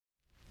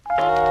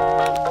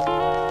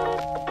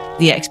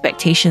the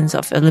expectations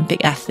of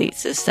Olympic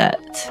athletes is that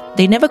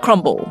they never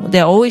crumble.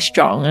 They're always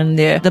strong and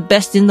they're the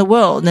best in the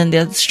world and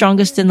they're the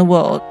strongest in the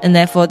world. And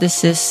therefore,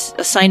 this is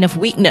a sign of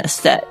weakness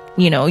that,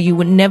 you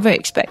would never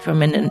expect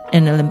from an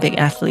Olympic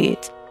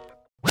athlete.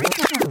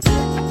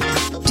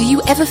 Do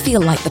you ever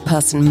feel like the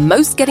person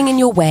most getting in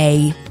your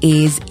way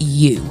is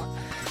you?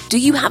 Do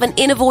you have an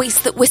inner voice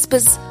that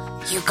whispers,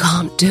 "You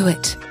can't do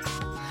it"?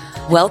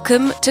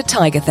 Welcome to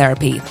Tiger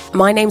Therapy.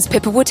 My name's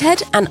Pippa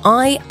Woodhead and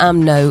I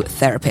am no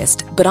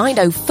therapist, but I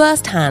know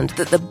firsthand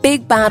that the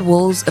big bad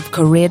wolves of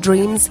career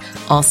dreams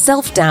are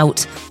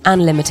self-doubt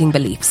and limiting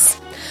beliefs.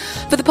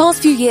 For the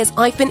past few years,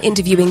 I've been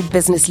interviewing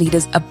business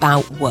leaders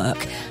about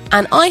work,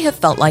 and I have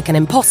felt like an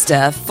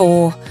imposter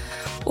for,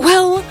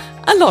 well,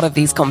 a lot of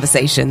these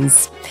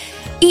conversations.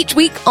 Each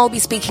week, I'll be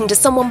speaking to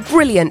someone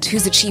brilliant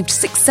who's achieved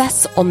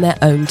success on their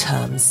own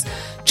terms.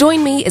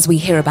 Join me as we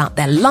hear about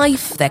their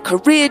life, their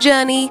career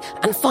journey,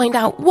 and find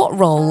out what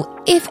role,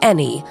 if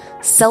any,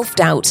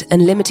 self-doubt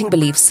and limiting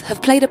beliefs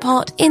have played a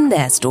part in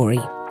their story.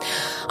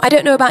 I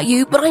don't know about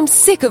you, but I'm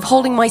sick of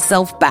holding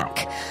myself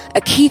back.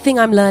 A key thing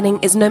I'm learning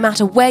is no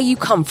matter where you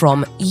come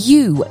from,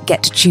 you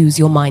get to choose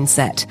your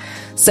mindset.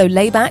 So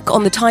lay back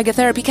on the Tiger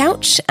Therapy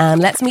couch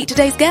and let's meet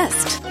today's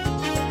guest.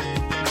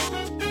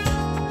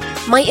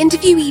 My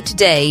interviewee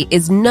today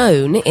is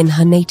known in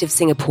her native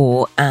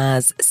Singapore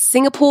as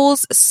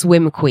Singapore's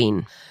swim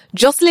queen.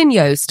 Joscelin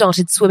Yeo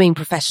started swimming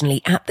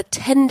professionally at the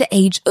tender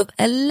age of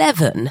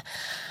 11.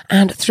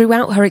 And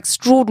throughout her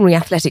extraordinary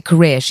athletic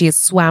career, she has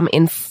swam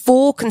in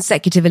 4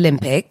 consecutive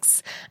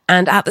Olympics.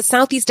 And at the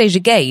Southeast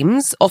Asia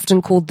Games,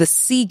 often called the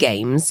SEA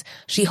Games,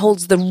 she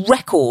holds the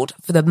record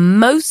for the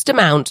most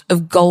amount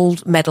of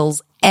gold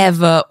medals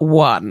ever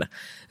won.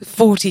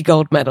 40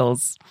 gold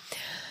medals.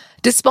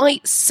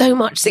 Despite so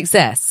much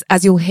success,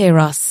 as you'll hear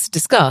us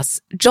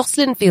discuss,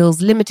 Joscelin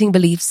feels limiting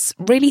beliefs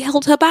really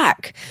held her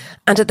back.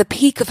 And at the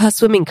peak of her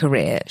swimming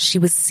career, she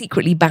was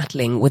secretly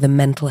battling with a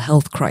mental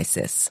health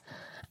crisis.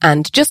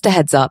 And just a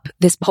heads up,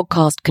 this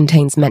podcast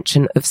contains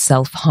mention of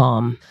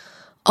self-harm.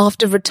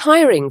 After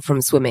retiring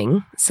from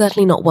swimming,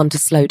 certainly not one to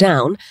slow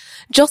down,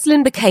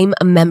 Joscelin became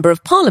a member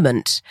of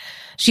parliament.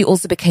 She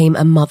also became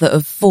a mother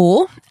of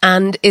 4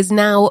 and is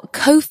now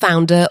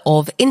co-founder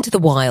of Into the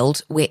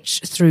Wild,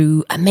 which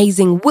through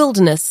amazing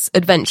wilderness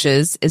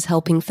adventures is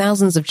helping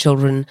thousands of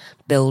children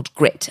build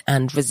grit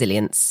and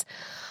resilience.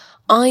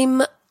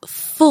 I'm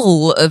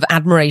full of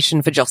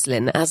admiration for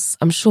Joscelin, as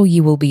I'm sure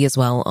you will be as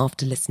well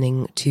after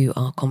listening to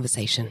our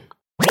conversation.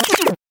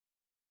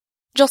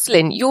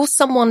 Joscelin, you're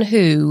someone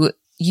who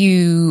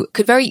you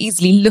could very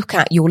easily look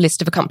at your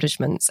list of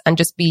accomplishments and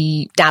just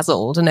be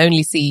dazzled and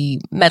only see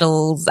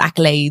medals,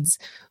 accolades.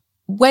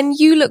 When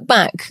you look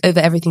back over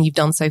everything you've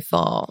done so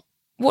far,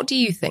 what do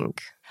you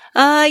think?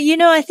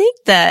 I think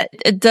that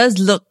it does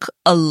look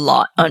a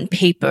lot on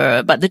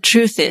paper, but the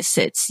truth is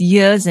it's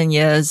years and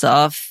years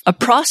of a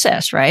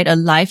process, right? A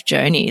life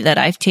journey that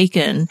I've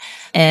taken.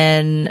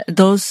 And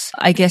those,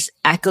 I guess,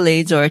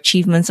 accolades or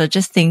achievements are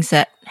just things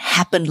that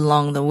happened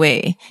along the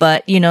way.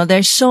 But,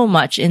 there's so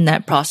much in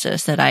that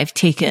process that I've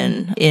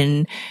taken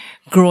in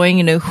growing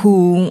into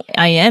who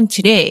I am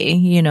today,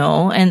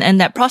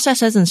 and that process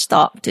hasn't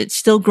stopped. It's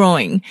still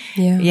growing.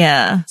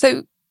 Yeah.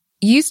 So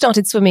you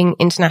started swimming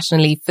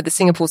internationally for the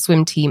Singapore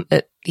swim team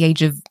at the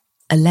age of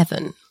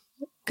 11.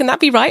 Can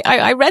that be right?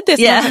 I read this.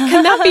 Yeah.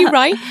 Can that be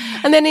right?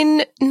 And then in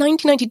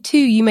 1992,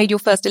 you made your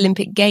first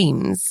Olympic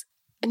Games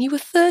and you were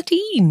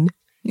 13.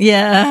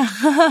 Yeah.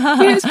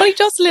 It's funny,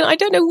 Joscelin, I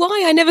don't know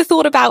why I never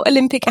thought about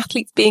Olympic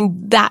athletes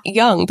being that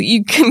young, that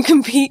you can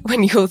compete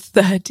when you're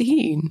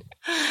 13.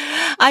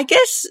 I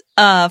guess,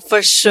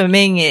 for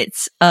swimming,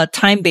 it's a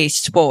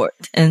time-based sport.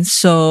 And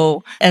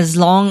so as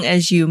long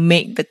as you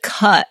make the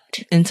cut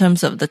in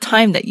terms of the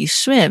time that you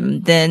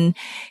swim, then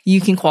you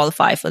can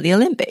qualify for the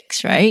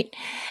Olympics, right?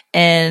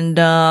 And,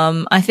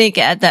 I think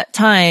at that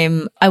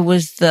time, I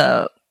was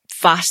the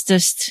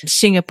fastest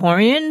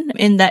Singaporean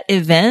in that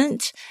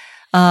event.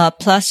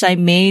 Plus I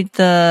made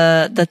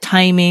the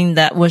timing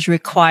that was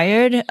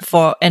required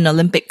for an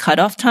Olympic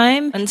cutoff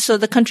time. And so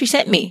the country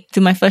sent me to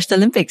my first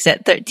Olympics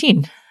at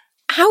 13.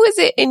 How is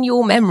it in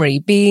your memory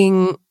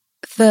being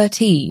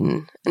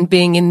 13 and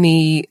being in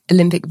the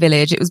Olympic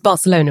Village? It was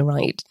Barcelona,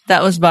 right?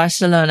 That was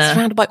Barcelona.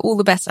 Surrounded by all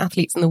the best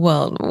athletes in the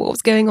world. What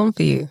was going on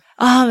for you?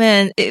 Oh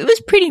man, it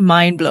was pretty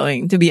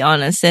mind-blowing, to be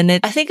honest. And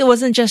I think it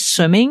wasn't just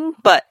swimming,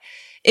 but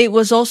it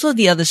was also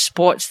the other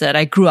sports that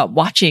I grew up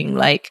watching,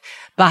 like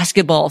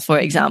basketball, for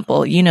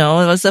example. It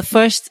was the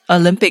first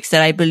Olympics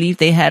that I believe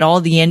they had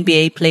all the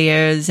NBA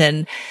players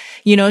and,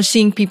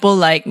 seeing people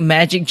like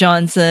Magic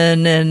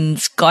Johnson and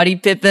Scottie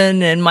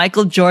Pippen and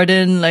Michael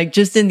Jordan, like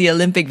just in the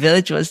Olympic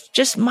Village was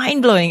just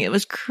mind blowing. It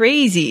was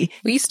crazy.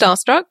 Were you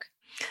starstruck?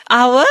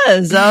 I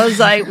was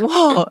like,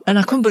 whoa. And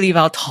I couldn't believe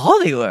how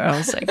tall they were. I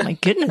was like, my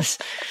goodness,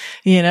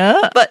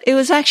 but it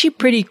was actually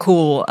pretty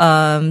cool,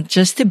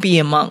 just to be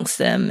amongst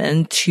them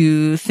and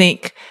to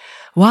think,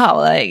 wow,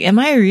 like, am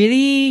I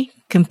really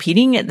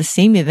competing at the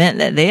same event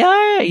that they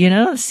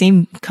are,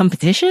 same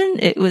competition?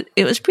 It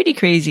was pretty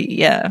crazy.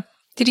 Yeah.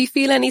 Did you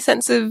feel any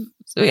sense of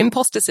So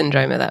imposter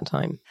syndrome at that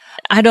time?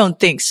 I don't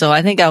think so.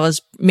 I think I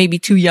was maybe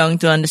too young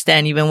to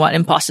understand even what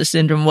imposter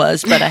syndrome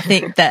was. But I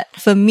think that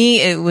for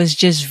me, it was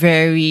just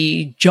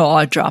very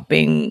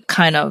jaw-dropping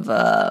kind of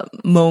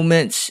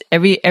moments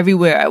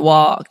everywhere I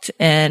walked,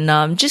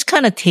 and just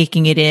kind of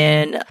taking it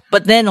in.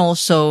 But then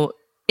also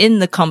in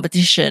the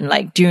competition,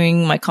 like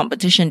during my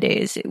competition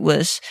days, it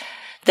was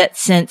that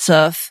sense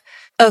of,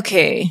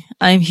 okay,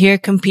 I'm here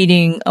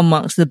competing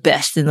amongst the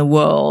best in the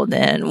world,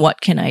 and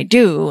what can I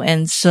do?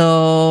 And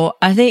so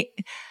I think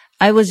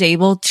I was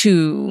able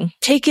to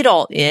take it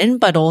all in,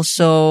 but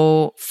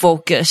also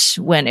focus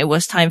when it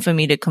was time for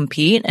me to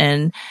compete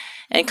and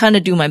kind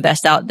of do my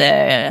best out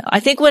there. I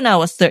think when I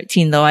was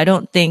 13, though, I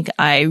don't think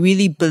I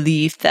really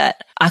believed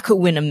that I could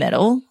win a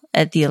medal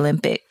at the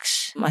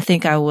Olympics. I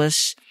think I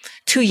was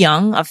too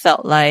young. I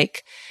felt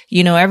like,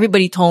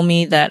 everybody told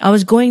me that I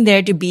was going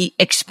there to be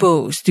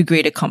exposed to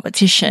greater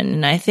competition.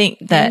 And I think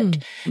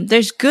that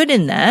there's good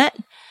in that.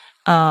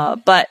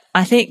 But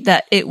I think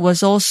that it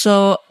was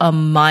also a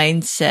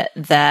mindset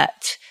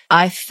that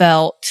I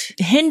felt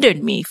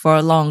hindered me for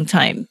a long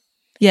time.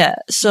 Yeah.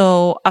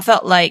 So I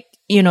felt like,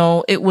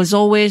 it was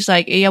always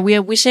like, yeah,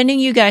 we're sending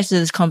you guys to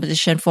this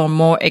competition for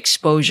more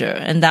exposure.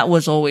 And that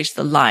was always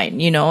the line,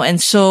 And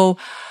so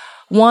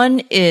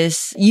one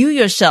is you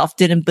yourself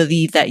didn't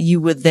believe that you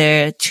were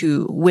there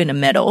to win a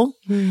medal.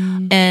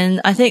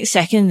 And I think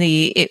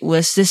secondly, it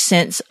was this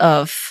sense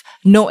of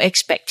no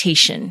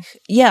expectation.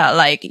 Yeah,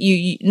 like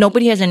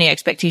nobody has any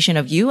expectation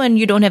of you, and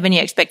you don't have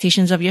any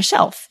expectations of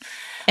yourself.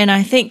 And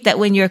I think that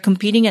when you're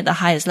competing at the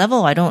highest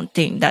level, I don't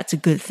think that's a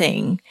good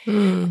thing.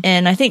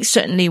 And I think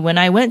certainly when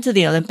I went to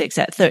the Olympics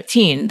at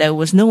 13, there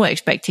was no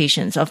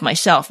expectations of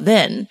myself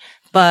then.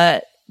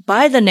 But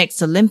by the next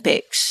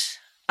Olympics,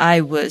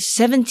 I was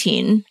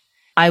 17.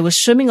 I was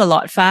swimming a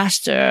lot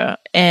faster,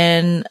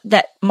 and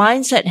that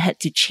mindset had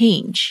to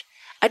change.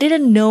 I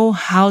didn't know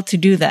how to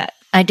do that.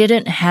 I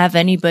didn't have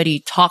anybody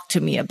talk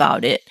to me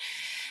about it.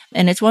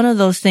 And it's one of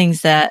those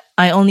things that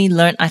I only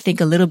learned, I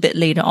think, a little bit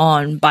later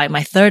on by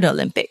my third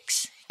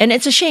Olympics. And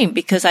it's a shame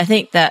because I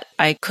think that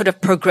I could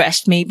have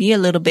progressed maybe a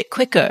little bit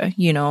quicker,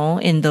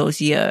 in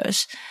those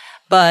years.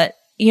 But,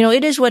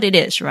 it is what it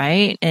is,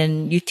 right?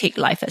 And you take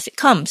life as it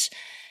comes.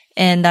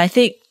 And I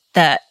think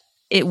that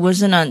it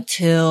wasn't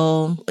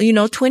until,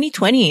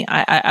 2020,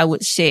 I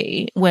would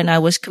say, when I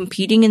was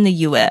competing in the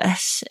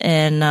US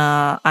and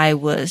I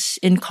was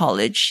in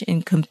college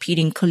and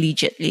competing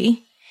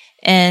collegiately.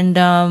 And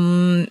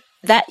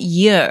that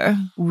year,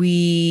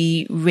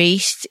 we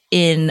raced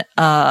in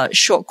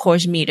short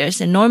course meters.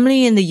 And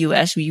normally in the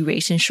US, we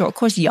race in short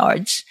course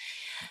yards.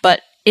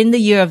 But in the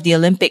year of the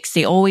Olympics,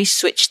 they always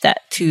switched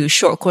that to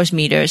short course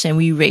meters, and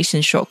we race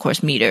in short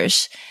course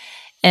meters.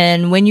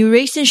 And when you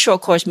race in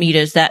short course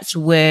meters, that's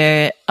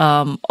where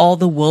all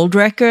the world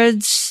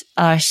records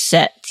are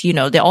set.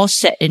 They're all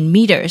set in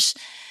meters.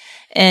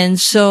 And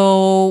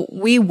so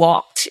we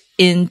walked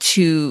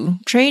into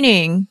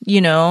training,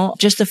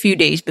 just a few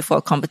days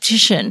before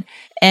competition.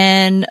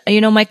 And,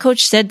 my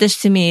coach said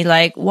this to me,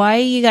 like, why are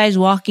you guys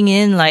walking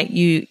in like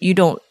you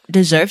don't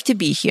deserve to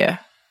be here?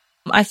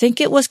 I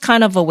think it was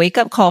kind of a wake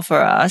up call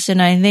for us.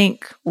 And I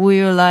think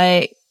we were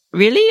like,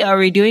 really? Are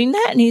we doing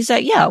that? And he's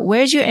like, yeah,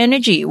 where's your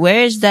energy?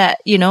 Where is that?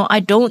 I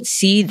don't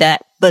see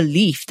that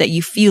belief that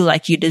you feel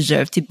like you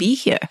deserve to be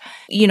here.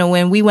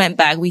 When we went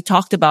back, we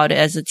talked about it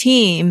as a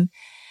team.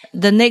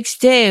 The next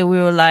day we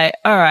were like,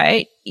 all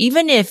right,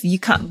 even if you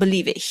can't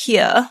believe it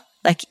here,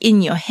 like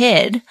in your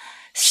head,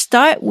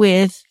 start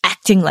with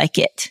acting like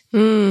it.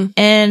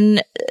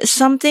 And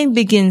something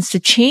begins to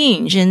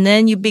change, and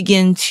then you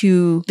begin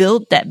to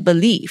build that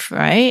belief,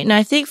 right? And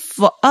I think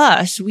for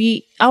us,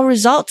 our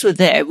results were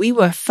there. We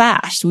were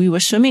fast. We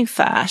were swimming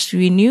fast.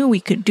 We knew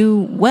we could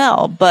do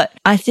well. But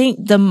I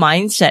think the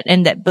mindset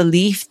and that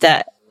belief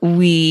that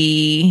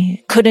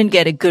we couldn't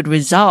get a good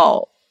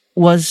result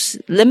was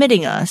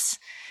limiting us.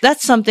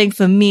 That's something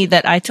for me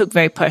that I took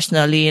very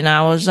personally. And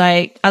I was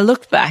like, I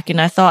looked back and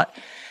I thought,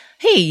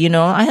 hey,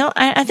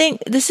 I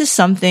think this is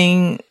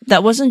something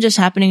that wasn't just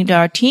happening to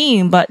our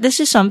team, but this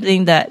is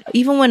something that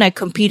even when I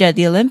compete at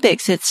the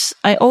Olympics,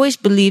 I always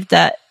believed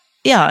that,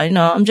 yeah,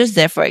 I'm just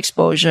there for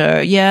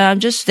exposure. Yeah, I'm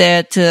just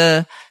there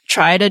to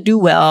try to do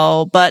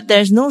well, but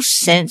there's no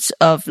sense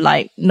of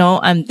like, no,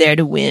 I'm there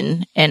to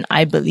win and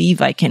I believe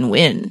I can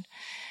win.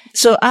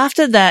 So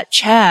after that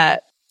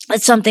chat,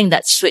 it's something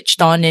that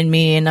switched on in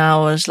me, and I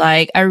was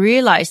like, I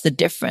realized the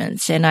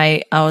difference, and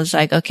I was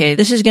like, okay,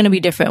 this is going to be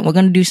different. We're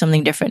going to do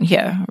something different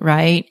here,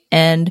 right?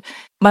 And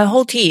my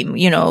whole team,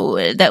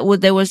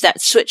 there was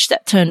that switch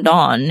that turned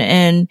on,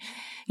 and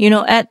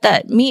at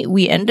that meet,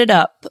 we ended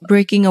up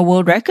breaking a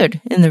world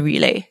record in the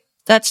relay.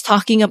 That's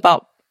talking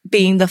about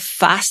being the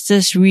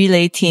fastest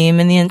relay team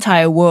in the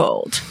entire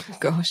world.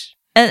 Gosh.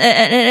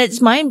 And it's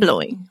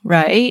mind-blowing,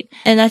 right?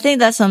 And I think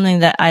that's something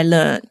that I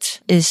learned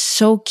is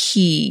so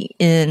key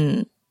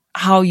in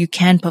how you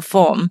can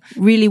perform,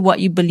 really what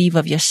you believe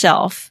of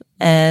yourself,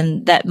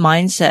 and that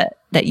mindset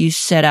that you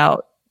set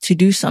out to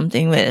do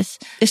something with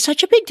is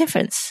such a big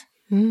difference.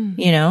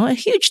 a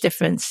huge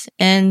difference.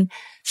 And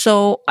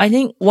so I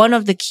think one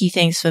of the key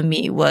things for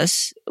me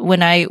was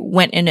when I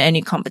went into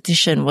any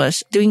competition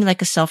was doing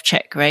like a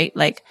self-check, right?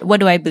 Like, what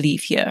do I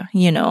believe here?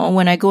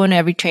 When I go into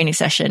every training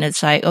session,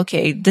 it's like,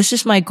 okay, this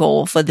is my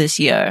goal for this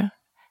year.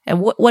 And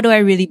what do I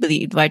really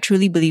believe? Do I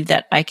truly believe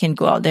that I can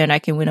go out there and I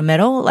can win a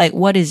medal? Like,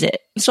 what is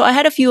it? So I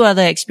had a few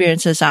other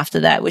experiences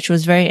after that, which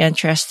was very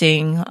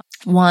interesting.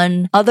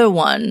 One other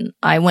one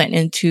I went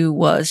into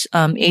was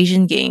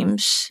Asian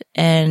Games.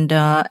 And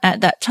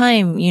at that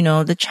time,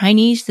 the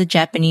Chinese, the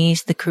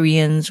Japanese, the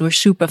Koreans were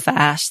super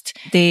fast.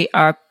 They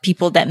are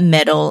people that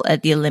medal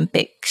at the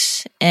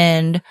Olympics.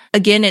 And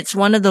again, it's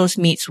one of those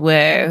meets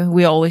where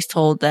we're always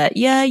told that,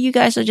 yeah, you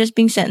guys are just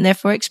being sent there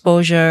for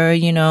exposure,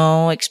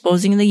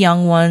 exposing the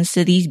young ones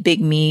to these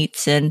big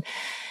meets. And,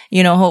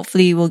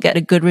 hopefully we'll get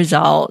a good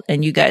result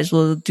and you guys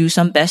will do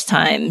some best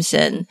times.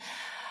 And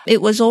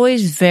it was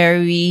always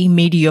very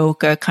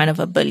mediocre kind of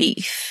a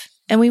belief.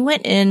 And we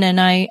went in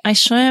and I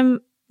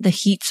swam the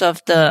heats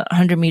of the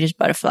 100 meters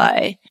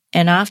butterfly.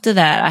 And after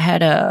that, I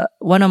had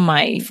one of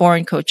my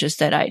foreign coaches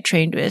that I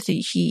trained with.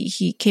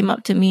 He came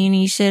up to me and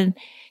he said,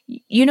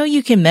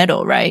 you can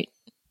medal, right?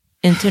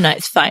 In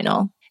tonight's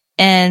final.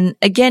 And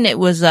again, it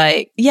was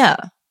like, yeah.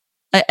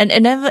 And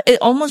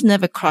it almost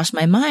never crossed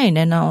my mind.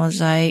 And I was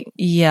like,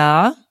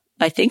 yeah,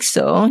 I think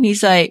so. And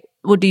he's like,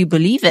 well, do you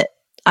believe it?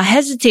 I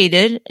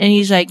hesitated and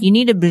he's like, you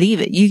need to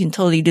believe it. You can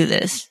totally do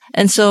this.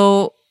 And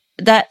so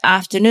that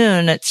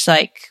afternoon, it's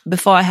like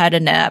before I had a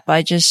nap,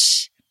 I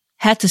just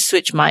had to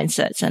switch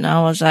mindsets. And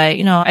I was like,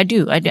 I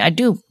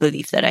do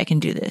believe that I can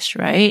do this.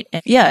 Right.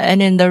 Yeah.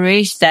 And in the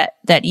race that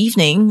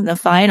evening, the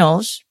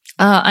finals,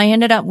 I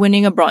ended up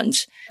winning a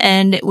bronze.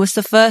 And it was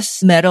the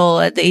first medal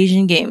at the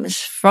Asian Games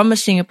from a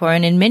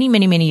Singaporean in many,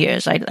 many, many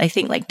years. I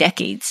think like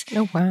decades.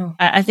 Oh, wow.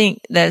 I think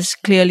there's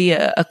clearly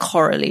a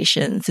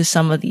correlation to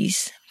some of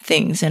these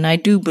things. And I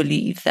do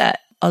believe that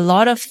a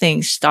lot of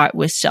things start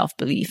with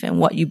self-belief and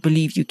what you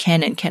believe you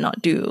can and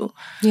cannot do.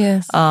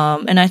 Yes.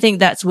 And I think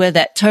that's where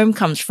that term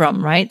comes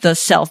from, right? The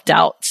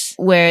self-doubts,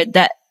 where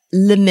that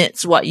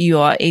limits what you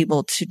are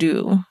able to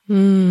do.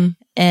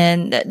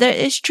 And there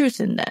is truth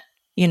in that.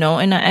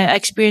 And I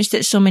experienced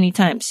it so many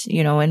times,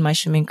 in my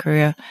swimming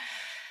career.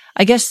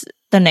 I guess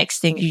the next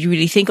thing you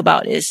really think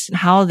about is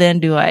how then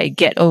do I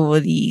get over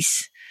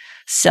these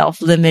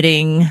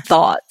self-limiting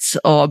thoughts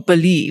or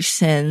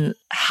beliefs, and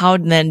how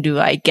then do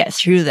I get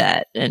through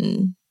that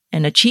and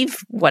achieve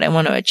what I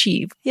want to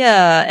achieve?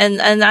 Yeah.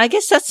 And I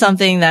guess that's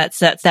something that's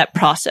that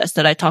process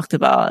that I talked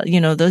about,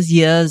 those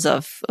years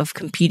of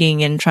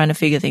competing and trying to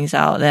figure things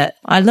out that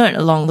I learned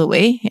along the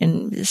way.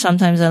 And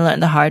sometimes I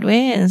learned the hard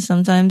way, and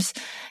sometimes,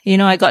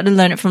 I got to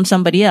learn it from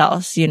somebody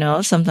else.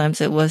 Sometimes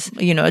it was,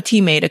 a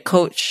teammate, a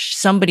coach,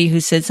 somebody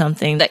who said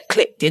something that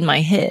clicked in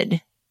my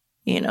head,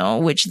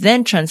 which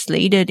then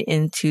translated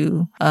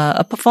into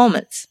a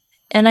performance.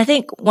 And I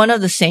think one of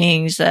the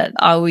sayings that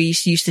I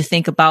always used to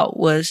think about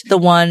was the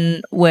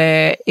one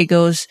where it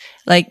goes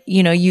like,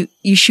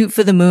 you shoot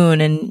for the moon,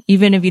 and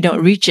even if you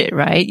don't reach it,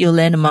 right, you'll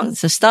land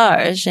amongst the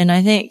stars. And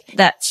I think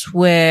that's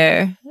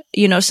where,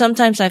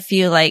 sometimes I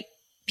feel like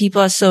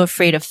people are so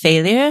afraid of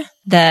failure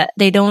that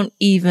they don't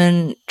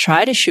even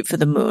try to shoot for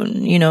the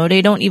moon.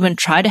 They don't even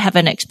try to have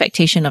an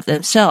expectation of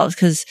themselves,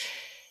 because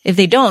if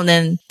they don't,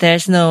 then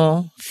there's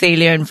no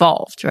failure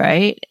involved,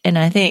 right? And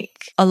I think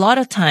a lot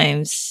of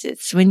times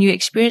it's when you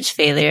experience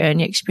failure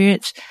and you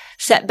experience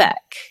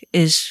setback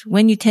is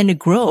when you tend to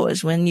grow,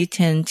 is when you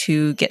tend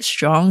to get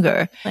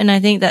stronger. And I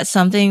think that's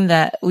something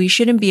that we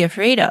shouldn't be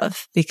afraid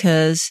of,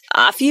 because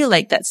I feel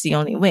like that's the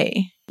only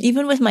way.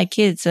 Even with my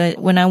kids,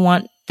 when I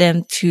want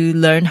them to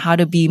learn how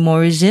to be more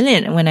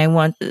resilient, when I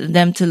want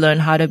them to learn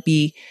how to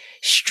be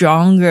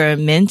stronger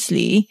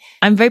mentally,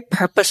 I'm very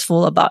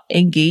purposeful about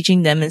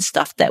engaging them in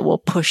stuff that will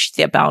push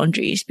their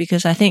boundaries,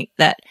 because I think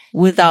that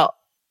without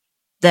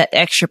that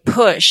extra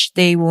push,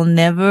 they will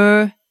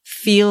never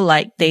feel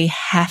like they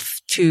have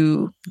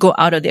to go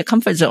out of their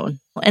comfort zone.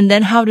 And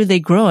then how do they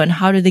grow, and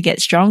how do they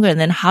get stronger? And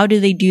then how do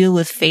they deal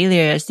with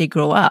failure as they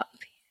grow up?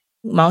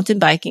 Mountain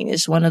biking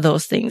is one of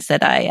those things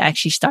that I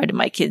actually started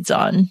my kids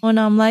on. And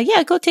I'm like,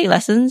 yeah, go take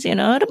lessons,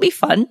 it'll be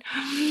fun.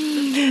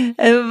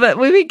 But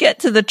when we get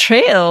to the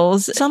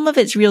trails, some of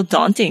it's real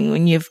daunting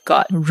when you've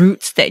got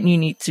roots that you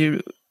need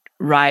to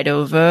ride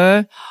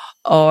over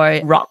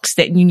or rocks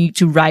that you need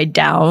to ride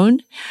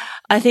down.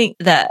 I think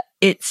that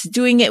it's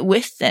doing it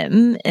with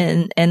them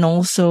and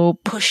also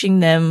pushing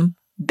them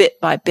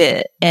bit by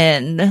bit,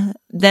 and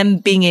them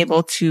being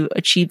able to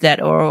achieve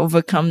that or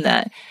overcome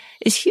that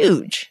is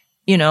huge.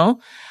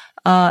 And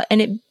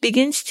it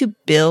begins to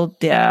build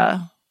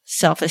their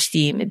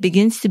self-esteem. It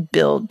begins to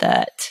build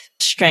that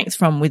strength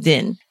from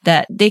within,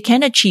 that they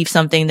can achieve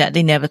something that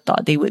they never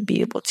thought they would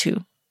be able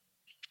to.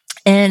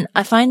 And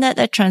I find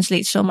that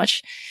translates so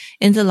much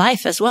into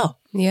life as well.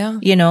 Yeah.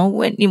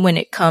 When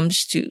it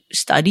comes to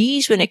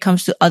studies, when it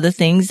comes to other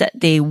things that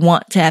they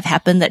want to have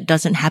happen that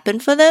doesn't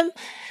happen for them,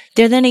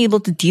 they're then able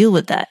to deal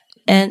with that.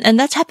 And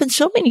that's happened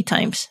so many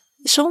times.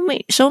 So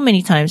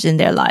many times in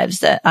their lives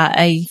that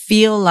I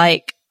feel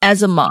like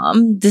as a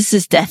mom, this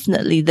is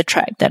definitely the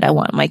track that I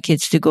want my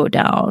kids to go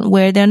down,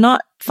 where they're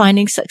not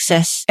finding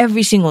success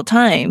every single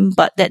time,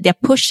 but that they're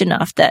pushed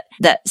enough that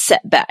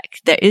setback,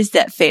 there is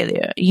that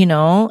failure,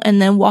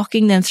 and then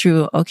walking them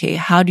through, okay,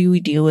 how do we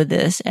deal with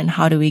this and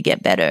how do we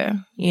get better,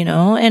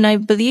 and I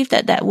believe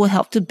that will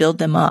help to build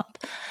them up.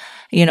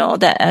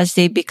 That as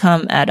they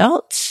become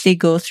adults, they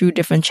go through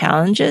different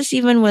challenges,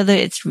 even whether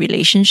it's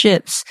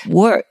relationships,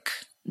 work,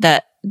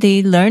 that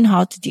they learn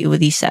how to deal with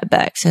these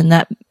setbacks, and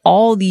that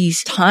all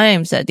these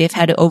times that they've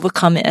had to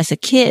overcome it as a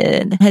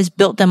kid has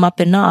built them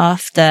up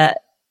enough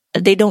that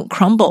they don't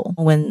crumble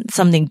when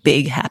something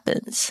big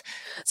happens.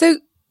 So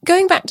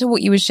going back to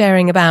what you were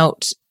sharing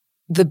about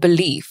the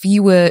belief,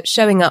 you were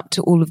showing up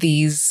to all of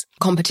these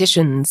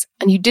competitions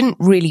and you didn't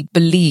really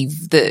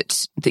believe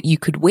that you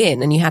could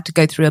win, and you had to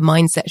go through a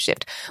mindset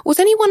shift. Was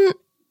anyone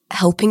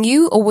helping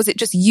you, or was it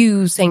just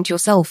you saying to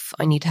yourself,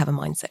 I need to have a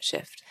mindset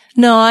shift?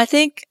 No, I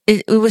think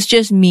it was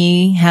just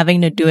me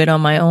having to do it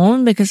on my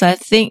own, because I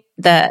think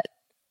that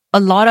a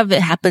lot of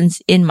it happens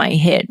in my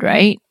head,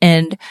 right?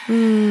 And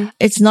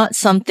it's not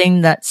something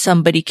that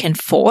somebody can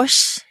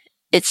force.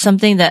 It's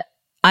something that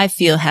I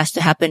feel has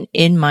to happen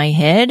in my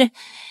head,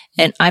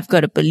 and I've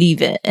got to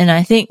believe it. And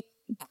I think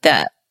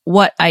that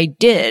what I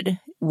did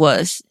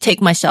was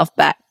take myself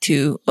back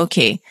to,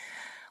 okay,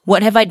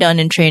 what have I done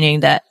in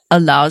training that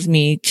allows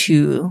me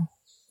to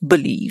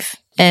believe?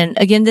 And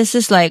again, this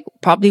is like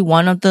probably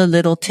one of the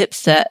little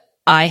tips that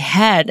I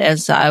had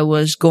as I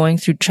was going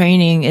through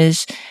training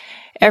is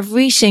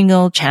every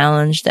single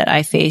challenge that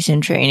I face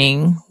in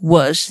training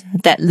was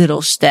that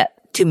little step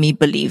to me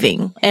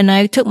believing. And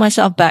I took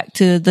myself back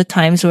to the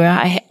times where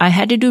I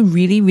had to do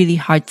really, really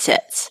hard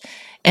sets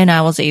and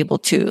I was able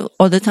to,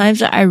 or the times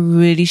that I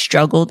really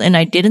struggled and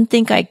I didn't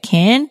think I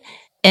can.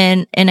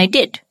 And I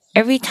did.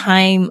 Every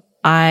time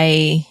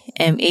I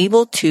am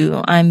able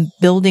to, I'm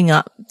building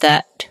up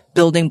that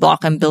building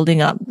block. I'm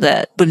building up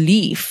that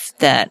belief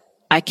that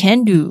I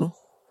can do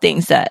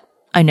things that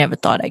I never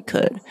thought I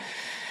could.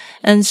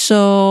 And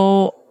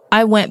so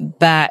I went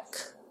back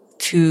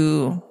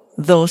to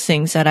those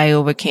things that I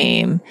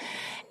overcame.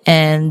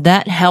 And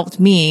that helped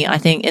me, I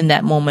think, in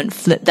that moment,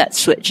 flip that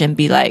switch and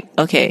be like,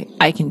 okay,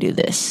 I can do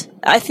this.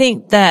 I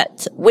think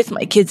that with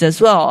my kids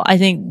as well, I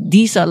think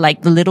these are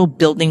like the little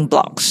building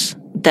blocks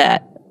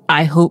that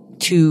I hope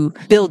to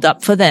build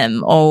up for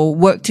them or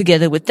work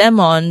together with them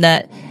on,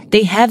 that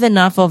they have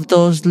enough of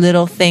those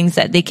little things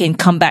that they can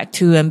come back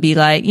to and be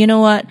like, you know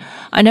what?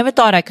 I never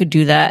thought I could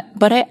do that,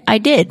 but I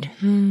did.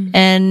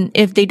 And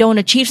if they don't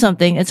achieve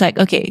something, it's like,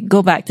 okay,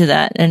 go back to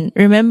that and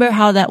remember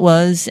how that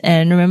was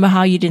and remember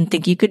how you didn't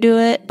think you could do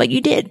it, but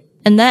you did.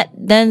 And that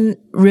then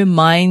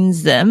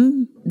reminds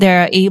them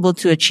they're able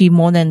to achieve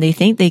more than they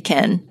think they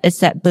can. It's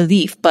that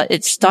belief, but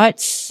it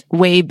starts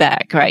way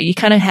back, right? You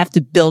kind of have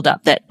to build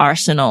up that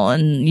arsenal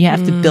and you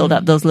have to build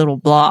up those little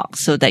blocks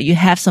so that you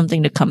have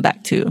something to come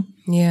back to.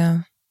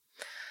 Yeah.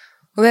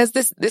 Well, there's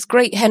this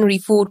great Henry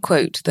Ford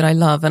quote that I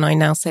love and I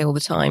now say all the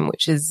time,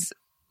 which is,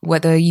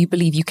 whether you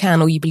believe you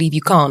can or you believe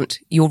you can't,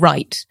 you're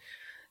right.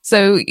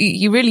 So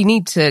you really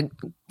need to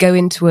go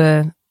into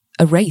a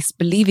race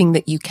believing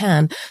that you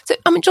can. So,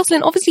 I mean,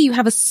 Joscelin, obviously you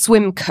have a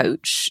swim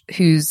coach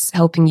who's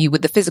helping you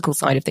with the physical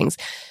side of things.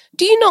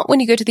 Do you not,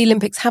 when you go to the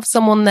Olympics, have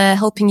someone there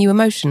helping you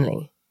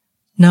emotionally?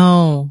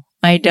 No,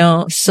 I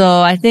don't.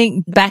 So I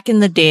think back in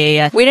the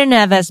day, we didn't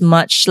have as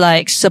much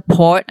like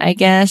support, I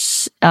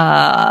guess,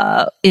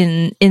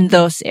 in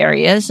those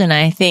areas. And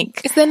I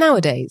think. Is there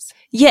nowadays?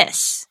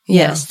 Yes.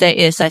 Yes, there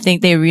is. I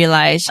think they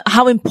realize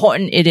how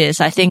important it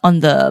is. I think on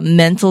the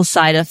mental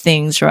side of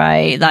things,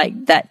 right?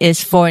 Like that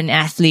is for an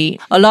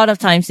athlete. A lot of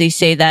times they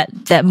say that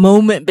that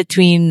moment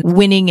between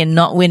winning and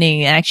not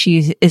winning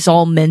actually is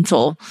all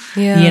mental,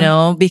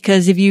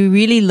 because if you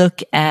really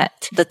look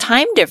at the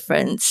time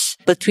difference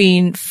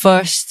between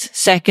first,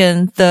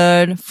 second,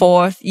 third,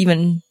 fourth,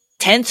 even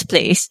 10th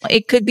place,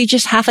 it could be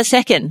just half a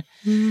second.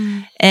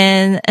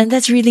 And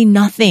that's really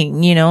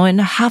nothing, in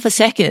half a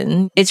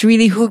second. It's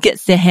really who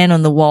gets their hand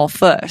on the wall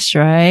first,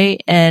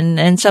 right?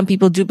 And some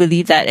people do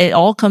believe that it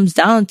all comes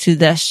down to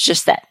this,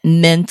 just that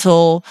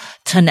mental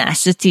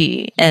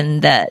tenacity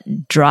and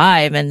that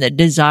drive and the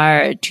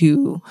desire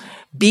to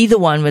be the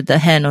one with the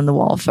hand on the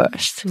wall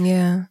first.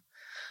 Yeah.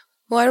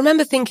 Well, I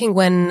remember thinking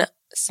when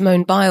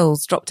Simone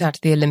Biles dropped out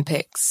of the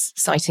Olympics,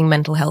 citing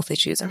mental health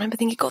issues, I remember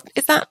thinking, God,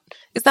 is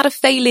that a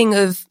failing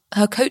of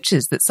her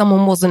coaches, that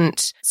someone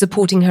wasn't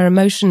supporting her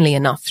emotionally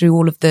enough through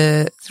all of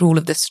the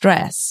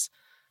stress?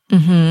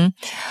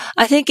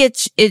 I think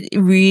it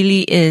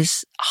really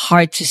is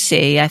hard to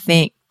say. I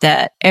think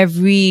that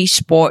every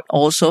sport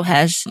also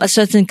has a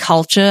certain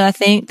culture, I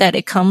think, that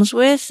it comes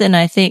with. And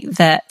I think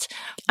that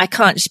I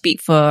can't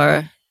speak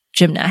for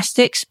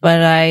gymnastics,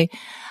 but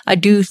I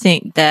do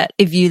think that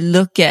if you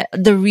look at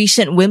the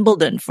recent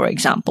Wimbledon, for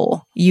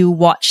example, you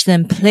watch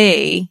them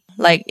play,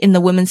 like in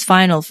the women's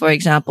final, for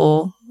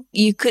example,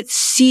 you could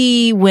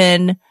see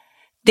when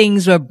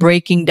things were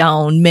breaking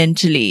down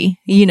mentally,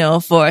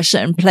 for a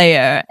certain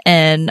player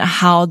and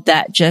how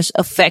that just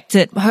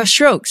affected her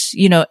strokes.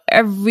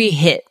 Every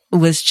hit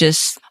was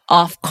just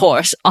off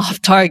course,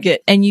 off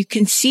target. And you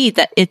can see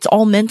that it's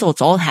all mental.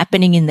 It's all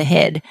happening in the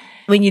head.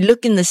 When you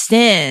look in the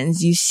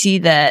stands, you see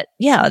that,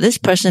 yeah, this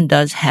person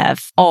does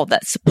have all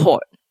that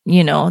support.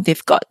 You know,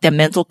 they've got their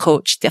mental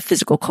coach, their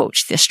physical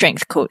coach, their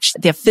strength coach,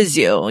 their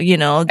physio, you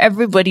know,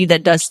 everybody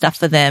that does stuff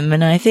for them.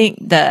 And I think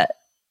that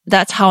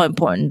that's how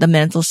important the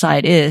mental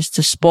side is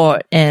to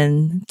sport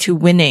and to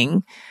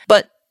winning.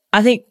 But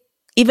I think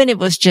even if it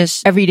was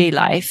just everyday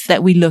life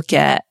that we look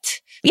at,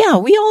 yeah,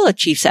 we all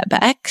achieve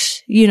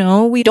setbacks. You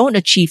know, we don't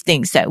achieve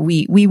things that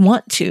we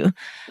want to.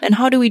 And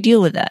how do we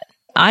deal with that?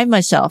 I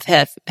myself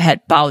have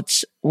had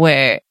bouts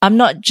where I'm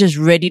not just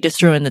ready to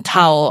throw in the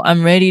towel.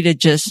 I'm ready to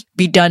just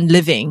be done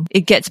living.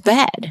 It gets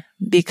bad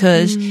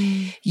because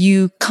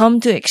you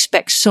come to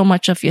expect so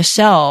much of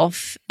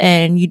yourself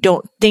and you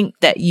don't think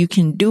that you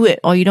can do it,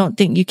 or you don't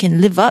think you can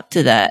live up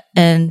to that.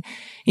 And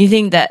you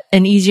think that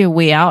an easier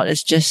way out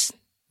is just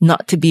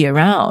not to be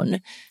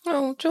around.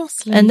 Oh,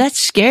 Joscelin. And that's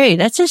scary.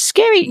 That's a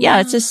scary,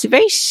 it's a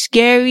very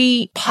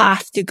scary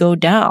path to go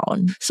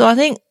down. So I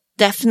think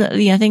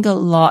definitely, I think a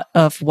lot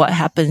of what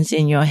happens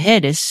in your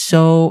head is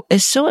so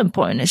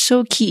important. It's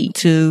so key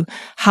to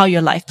how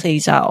your life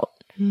plays out.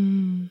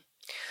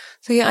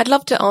 So yeah, I'd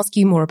love to ask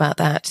you more about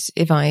that,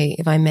 if I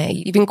may.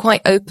 You've been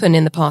quite open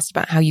in the past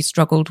about how you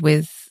struggled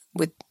with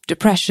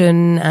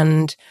depression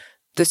and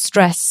the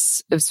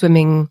stress of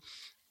swimming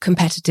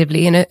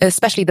competitively, and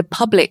especially the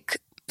public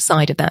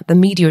side of that, the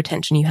media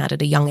attention you had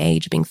at a young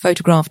age, being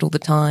photographed all the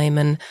time.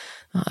 And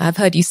I've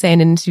heard you say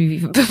in an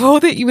interview before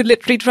that you would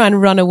literally try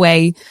and run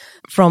away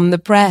from the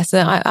press.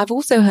 I've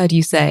also heard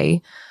you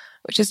say,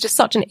 which is just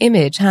such an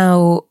image,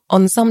 how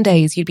on some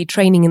days you'd be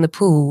training in the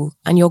pool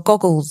and your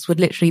goggles would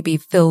literally be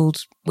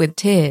filled with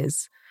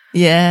tears.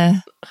 Yeah.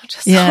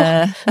 Such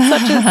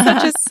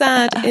a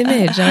sad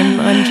image.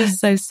 I'm just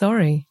so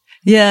sorry.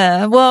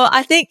 Yeah. Well,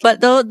 I think,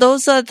 but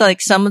those are like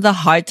some of the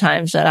hard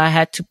times that I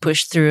had to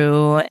push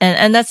through.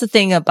 And that's the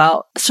thing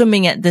about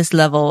swimming at this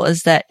level,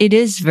 is that it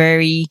is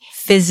very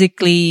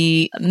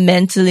physically,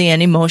 mentally,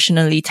 and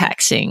emotionally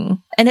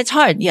taxing. And it's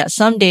hard. Yeah.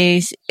 Some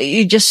days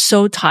you're just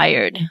so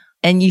tired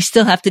and you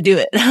still have to do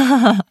it.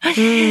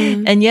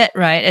 And yet,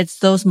 right, it's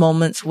those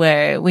moments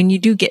where when you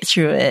do get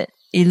through it,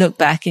 you look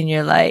back and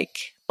you're like,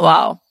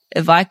 wow,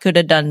 if I could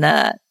have done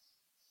that,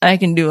 I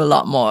can do a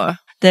lot more.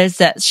 There's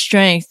that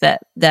strength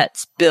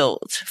that's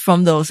built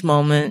from those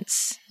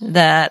moments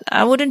that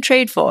I wouldn't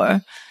trade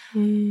for.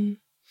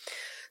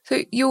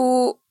 So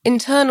your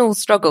internal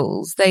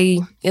struggles,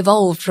 they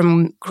evolved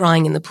from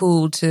crying in the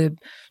pool to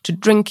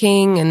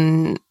drinking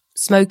and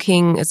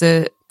smoking as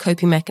a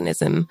coping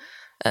mechanism.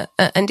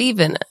 And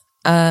even,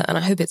 and I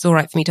hope it's all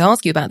right for me to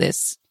ask you about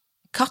this,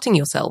 cutting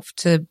yourself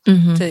to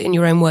in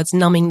your own words,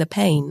 numbing the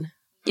pain.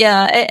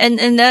 Yeah.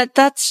 And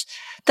that's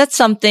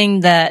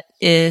something that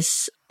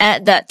is,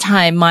 at that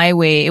time, my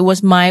way. It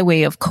was my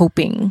way of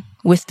coping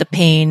with the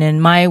pain and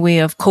my way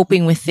of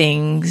coping with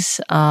things.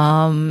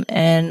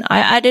 And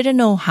I didn't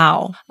know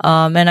how.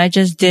 And I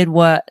just did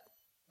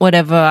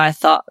whatever I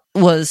thought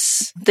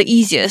was the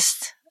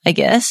easiest, I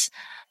guess.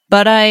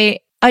 But I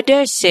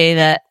dare say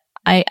that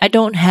I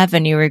don't have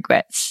any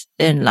regrets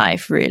in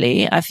life,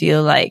 really. I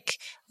feel like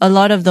a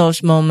lot of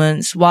those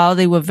moments, while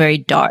they were very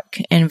dark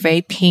and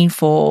very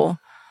painful,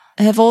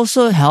 have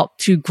also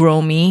helped to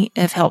grow me,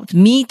 have helped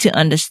me to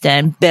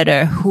understand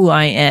better who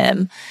I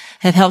am,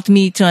 have helped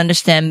me to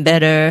understand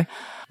better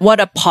what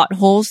are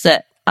potholes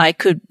that I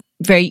could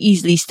very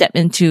easily step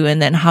into,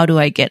 and then how do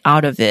I get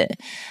out of it.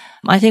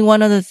 I think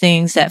one of the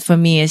things that for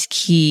me is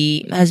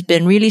key has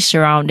been really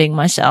surrounding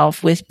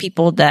myself with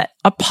people that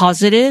are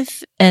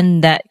positive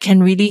and that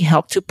can really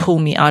help to pull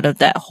me out of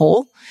that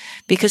hole.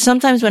 Because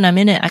sometimes when I'm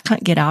in it, I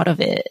can't get out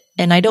of it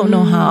and I don't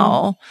know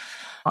how.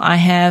 I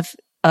have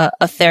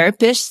a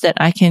therapist that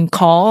I can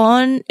call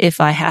on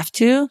if I have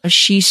to.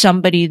 She's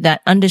somebody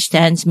that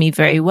understands me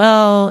very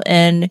well,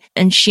 and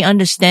she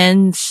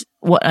understands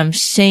what I'm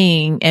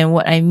saying and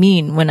what I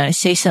mean when I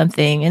say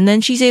something. And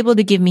then she's able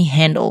to give me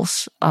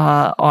handles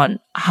on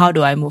how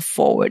do I move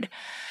forward.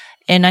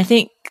 And I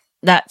think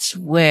that's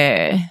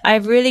where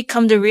I've really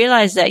come to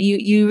realize that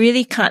you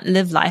really can't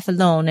live life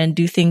alone and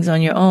do things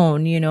on your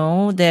own. You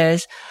know,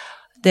 there's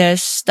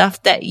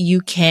stuff that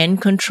you can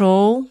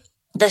control.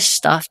 There's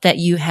stuff that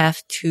you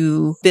have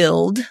to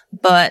build,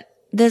 but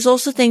there's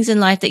also things in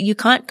life that you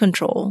can't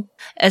control.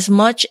 As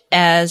much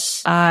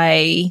as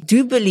I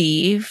do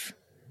believe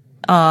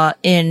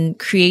in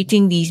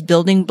creating these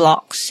building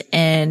blocks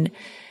and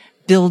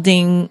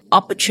building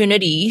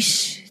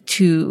opportunities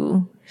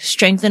to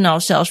strengthen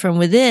ourselves from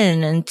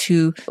within and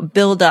to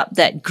build up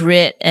that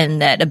grit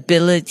and that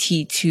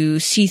ability to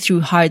see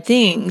through hard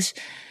things,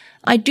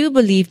 I do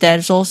believe that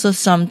it's also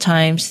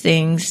sometimes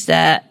things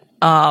that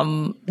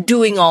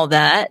doing all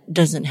that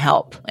doesn't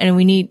help. And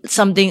we need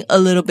something a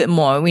little bit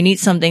more. We need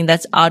something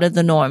that's out of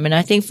the norm. And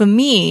I think for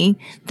me,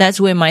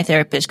 that's where my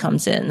therapist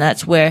comes in.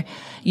 That's where,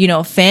 you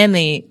know,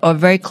 family or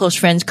very close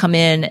friends come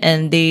in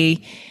and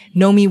they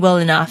know me well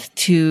enough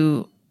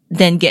to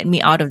then get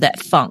me out of that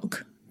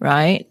funk,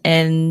 right?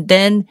 And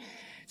then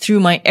through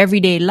my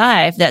everyday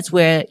life, that's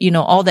where,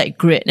 all that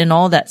grit and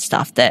all that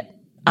stuff that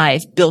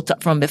I've built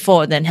up from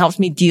before then helps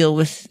me deal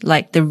with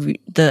like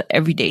the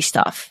everyday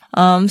stuff.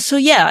 So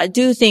yeah, I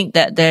do think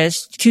that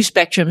there's two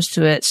spectrums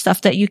to it,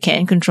 stuff that you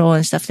can control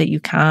and stuff that you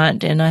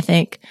can't. And I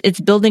think it's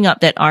building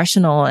up that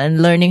arsenal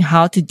and learning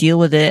how to deal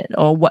with it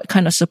or what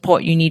kind of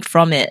support you need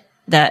from it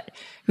that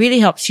really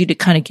helps you to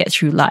kind of get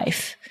through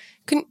life.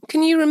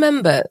 Can you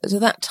remember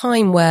that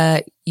time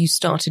where you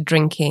started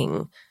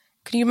drinking?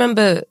 Can you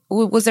remember,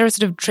 was there a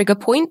sort of trigger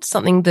point,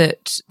 something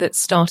that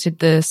started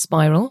the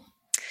spiral?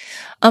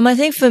 I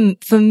think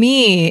for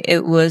me,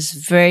 it was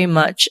very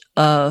much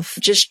of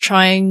just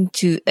trying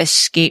to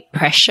escape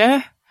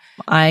pressure.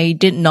 I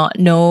did not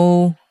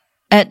know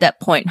at that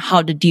point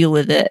how to deal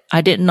with it.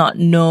 I did not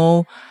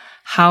know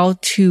how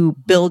to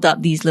build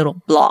up these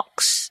little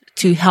blocks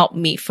to help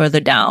me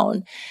further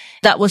down.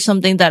 That was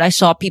something that I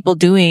saw people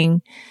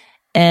doing.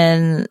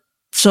 And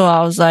so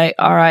I was like,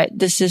 all right,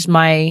 this is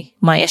my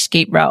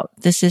escape route.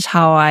 This is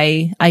how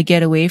I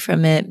get away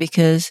from it,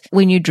 because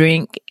when you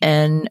drink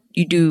and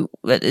you do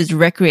it's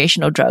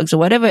recreational drugs or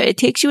whatever, it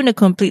takes you in a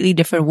completely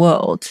different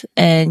world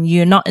and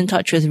you're not in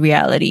touch with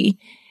reality.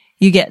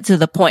 You get to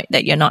the point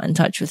that you're not in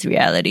touch with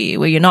reality,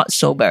 where you're not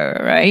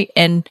sober, right?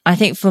 And I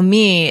think for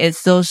me,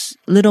 it's those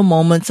little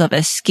moments of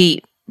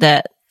escape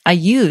that I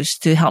use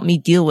to help me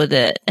deal with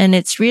it. And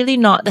it's really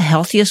not the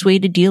healthiest way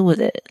to deal with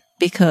it,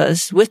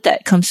 because with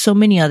that comes so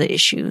many other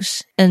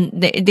issues. And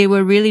they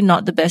were really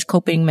not the best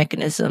coping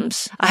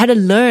mechanisms. I had to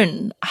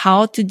learn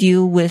how to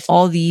deal with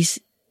all these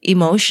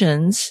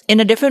emotions in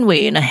a different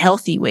way, in a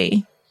healthy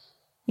way,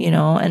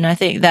 and I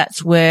think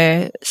that's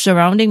where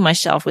surrounding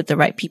myself with the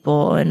right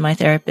people and my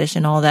therapist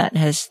and all that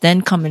has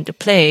then come into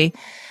play,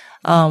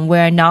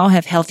 where I now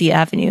have healthy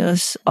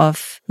avenues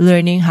of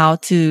learning how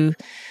to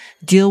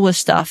deal with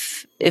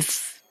stuff.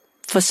 If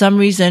for some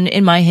reason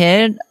in my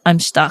head I'm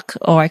stuck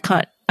or I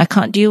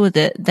can't deal with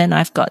it, then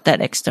I've got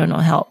that external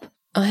help.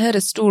 I heard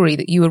a story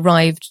that you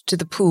arrived to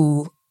the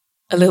pool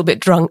a little bit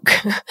drunk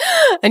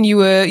and you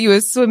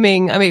were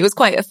swimming. I mean, it was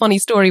quite a funny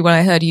story when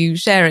I heard you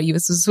share it. You were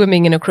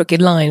swimming in a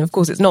crooked line. Of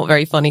course, it's not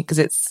very funny because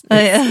it's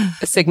a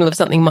signal of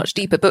something much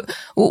deeper. But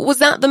was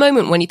that the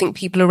moment when you think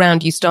people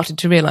around you started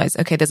to realize,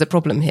 okay, there's a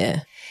problem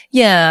here?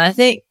 Yeah, I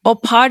think,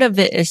 part of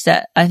it is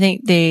that I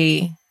think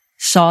they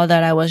saw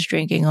that I was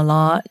drinking a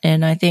lot,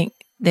 and I think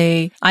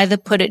they either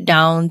put it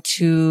down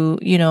to,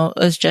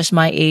 it's just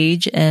my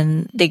age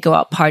and they go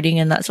out partying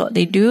and that's what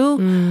they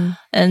do.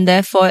 And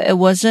therefore it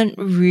wasn't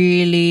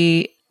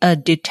really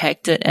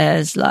detected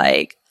as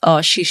like,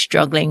 oh, she's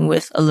struggling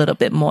with a little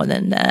bit more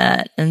than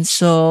that. And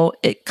so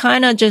it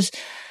kind of just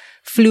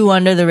flew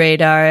under the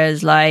radar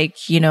as like,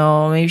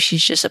 maybe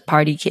she's just a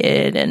party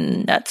kid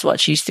and that's what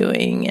she's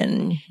doing.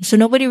 And so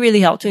nobody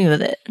really helped me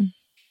with it.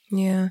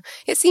 Yeah.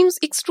 It seems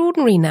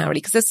extraordinary now, really,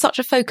 because there's such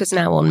a focus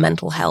now on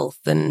mental health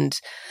and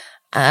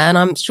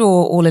I'm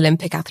sure all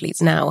Olympic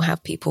athletes now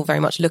have people very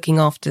much looking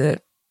after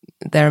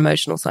their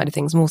emotional side of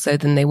things more so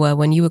than they were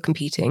when you were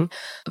competing.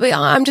 But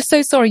I'm just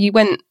so sorry you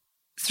went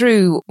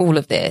through all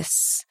of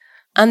this.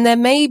 And there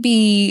may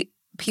be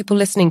people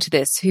listening to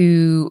this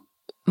who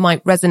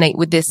might resonate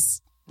with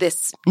this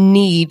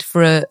need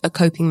for a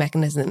coping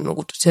mechanism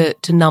or to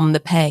numb the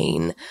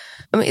pain.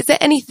 I mean, is there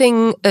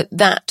anything at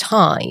that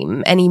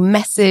time, any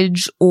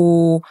message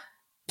or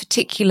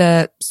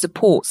particular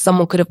support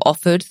someone could have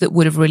offered that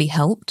would have really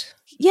helped?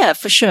 Yeah,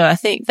 for sure. I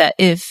think that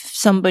if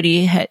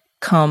somebody had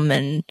come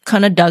and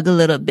kind of dug a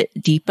little bit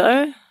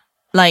deeper,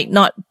 like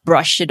not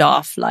brushed it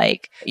off,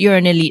 like you're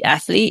an elite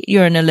athlete,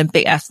 you're an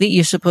Olympic athlete,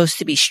 you're supposed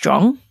to be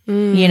strong,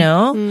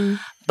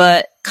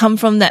 but come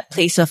from that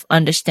place of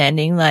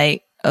understanding,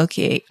 like,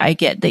 okay, I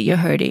get that you're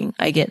hurting.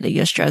 I get that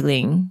you're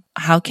struggling.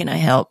 How can I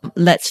help?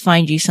 Let's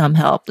find you some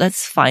help.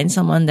 Let's find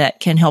someone that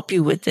can help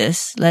you with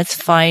this. Let's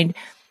find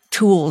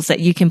tools that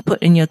you can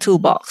put in your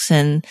toolbox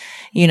and,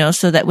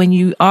 so that when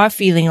you are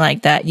feeling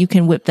like that, you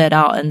can whip that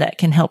out and that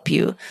can help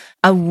you.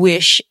 I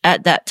wish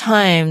at that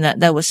time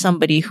that there was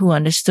somebody who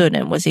understood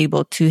and was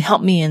able to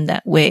help me in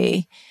that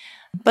way,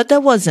 but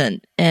there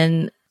wasn't.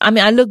 And I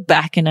mean, I look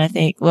back and I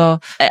think,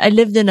 well, I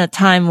lived in a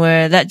time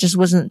where that just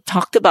wasn't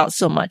talked about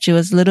so much. It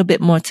was a little bit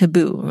more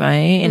taboo,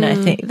 right? And I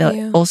think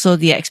that also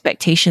the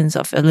expectations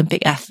of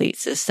Olympic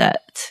athletes is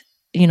that,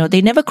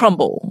 they never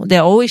crumble.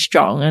 They're always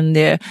strong and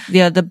they're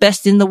the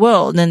best in the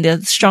world and they're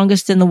the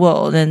strongest in the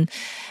world. And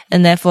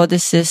therefore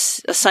this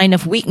is a sign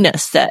of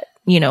weakness that,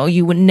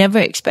 you would never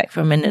expect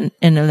from an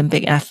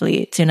Olympic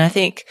athlete. And I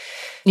think,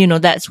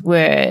 that's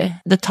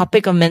where the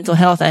topic of mental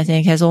health, I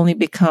think, has only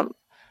become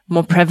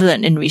more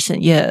prevalent in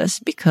recent years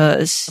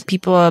because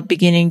people are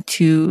beginning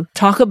to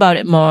talk about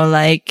it more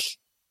like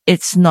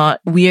it's not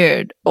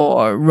weird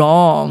or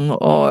wrong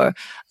or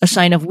a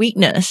sign of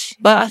weakness.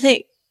 But I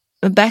think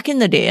back in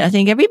the day, I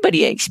think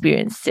everybody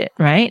experienced it,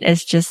 right?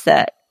 It's just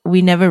that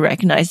we never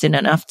recognized it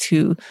enough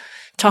to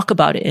talk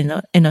about it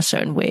in a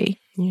certain way.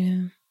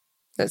 Yeah.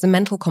 It's a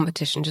mental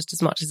competition just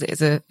as much as it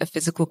is a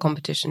physical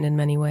competition in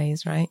many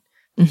ways, right?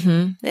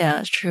 Yeah,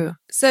 it's true.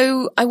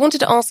 So I wanted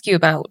to ask you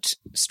about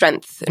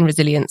strength and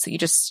resilience that you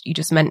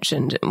just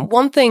mentioned.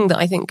 One thing that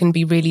I think can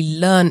be really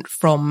learned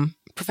from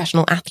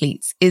professional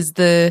athletes is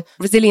the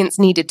resilience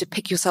needed to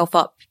pick yourself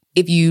up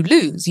if you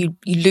lose. You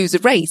lose a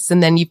race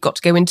and then you've got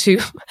to go into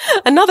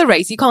another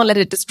race. You can't let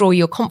it destroy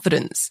your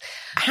confidence.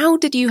 How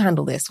did you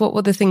handle this? What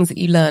were the things that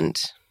you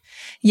learned?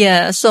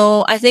 Yeah,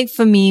 so I think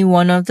for me,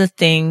 one of the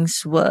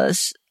things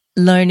was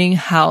learning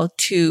how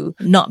to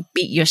not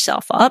beat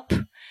yourself up.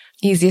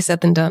 Easier said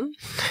than done.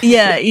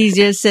 Yeah,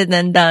 easier said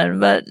than done.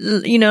 But,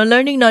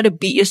 learning not to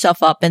beat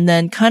yourself up and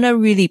then kind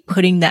of really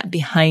putting that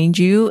behind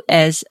you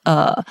as,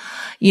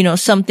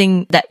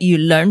 something that you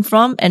learn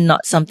from and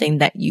not something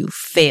that you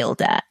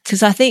failed at.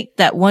 Because I think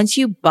that once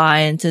you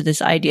buy into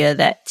this idea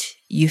that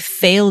you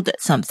failed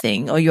at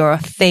something or you're a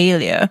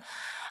failure,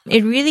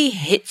 it really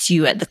hits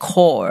you at the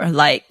core.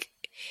 Like,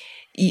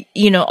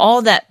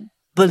 all that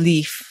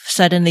belief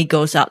suddenly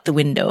goes out the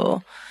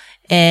window.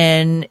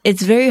 And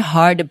it's very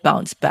hard to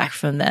bounce back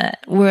from that.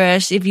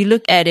 Whereas if you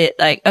look at it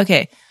like,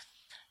 okay,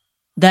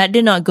 that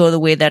did not go the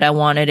way that I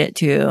wanted it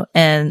to.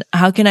 And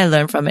how can I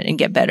learn from it and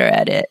get better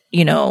at it?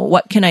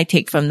 What can I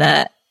take from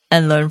that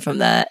and learn from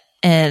that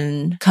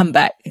and come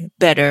back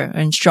better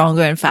and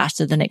stronger and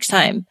faster the next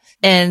time?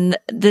 And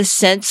this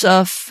sense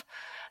of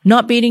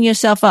not beating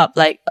yourself up,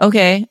 like,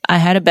 okay, I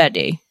had a bad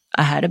day.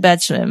 I had a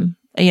bad swim.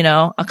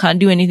 I can't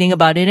do anything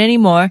about it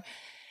anymore.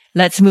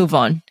 Let's move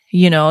on.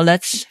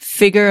 Let's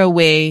figure a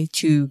way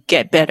to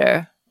get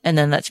better and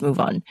then let's move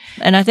on.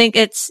 And I think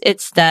it's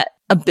that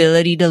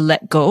ability to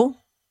let go,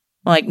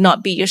 like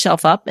not beat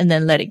yourself up and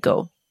then let it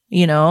go,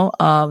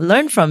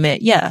 learn from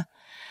it. Yeah.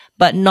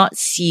 But not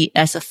see it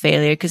as a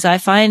failure. Cause I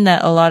find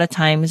that a lot of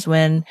times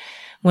when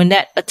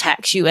that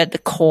attacks you at the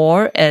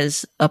core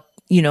as a,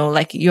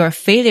 like your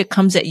failure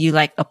comes at you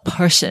like a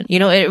person,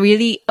 it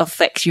really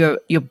affects your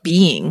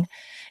being,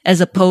 as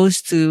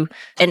opposed to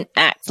an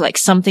act, like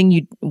something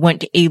you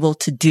weren't able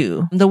to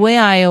do. The way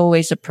I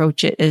always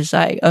approach it is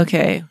like,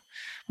 okay,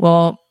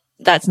 well,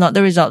 that's not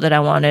the result that I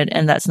wanted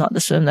and that's not the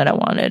swim that I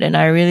wanted. And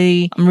I'm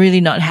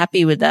really not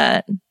happy with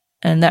that.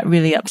 And that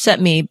really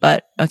upset me.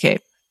 But okay,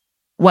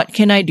 what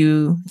can I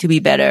do to be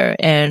better?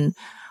 And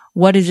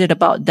what is it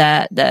about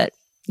that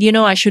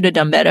I should have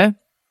done better?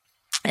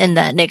 And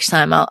that next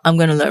time I'm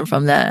going to learn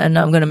from that and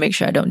I'm going to make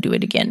sure I don't do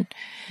it again.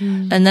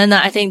 And then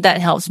I think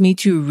that helps me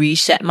to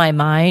reset my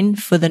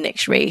mind for the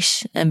next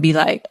race and be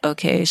like,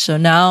 okay, so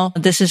now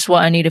this is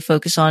what I need to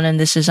focus on. And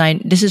this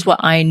is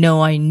what I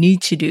know I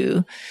need to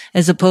do,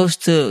 as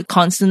opposed to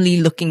constantly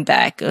looking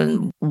back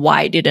and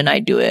why didn't I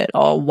do it?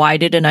 Or why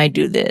didn't I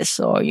do this?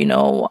 Or,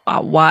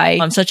 why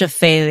I'm such a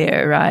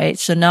failure, right?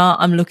 So now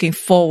I'm looking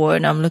forward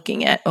and I'm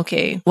looking at,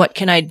 okay, what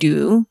can I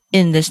do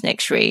in this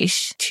next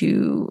race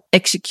to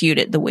execute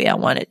it the way I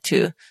want it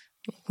to?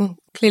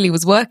 Clearly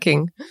was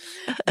working.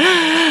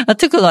 I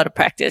took a lot of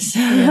practice.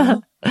 Yeah.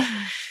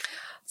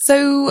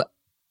 So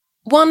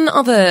one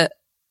other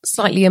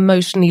slightly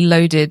emotionally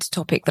loaded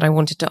topic that I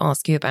wanted to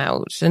ask you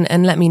about,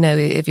 and let me know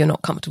if you're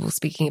not comfortable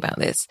speaking about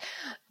this.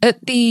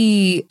 At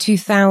the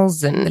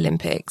 2000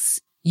 Olympics,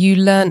 you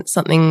learnt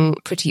something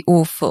pretty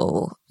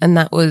awful, and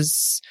that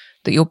was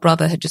that your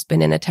brother had just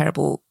been in a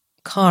terrible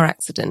car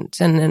accident.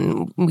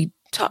 And we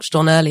touched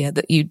on earlier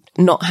that you'd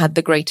not had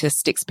the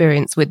greatest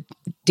experience with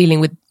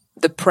dealing with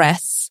the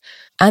press,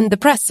 and the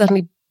press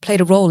certainly played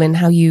a role in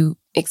how you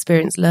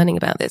experienced learning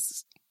about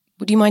this.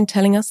 Would you mind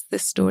telling us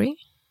this story?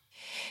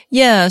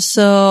 Yeah,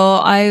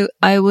 so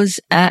I was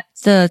at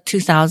the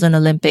 2000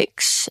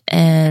 Olympics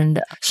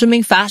and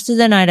swimming faster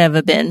than I'd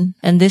ever been.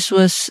 And this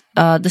was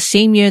the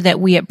same year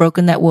that we had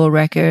broken that world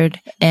record.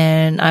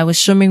 And I was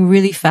swimming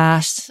really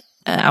fast.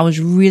 I was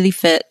really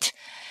fit.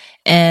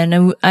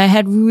 And I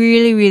had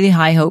really, really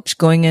high hopes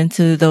going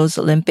into those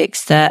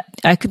Olympics that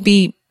I could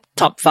be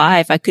top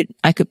 5. I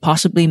could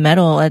possibly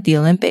medal at the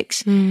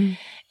Olympics.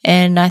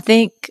 And I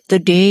think the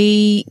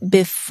day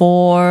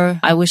before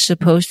I was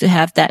supposed to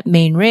have that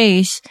main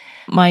race,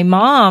 my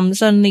mom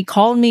suddenly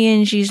called me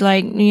and she's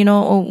like,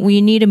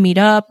 we need to meet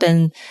up.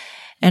 And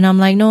I'm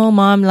like, no,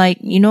 Mom, like,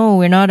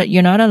 you're not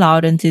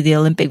allowed into the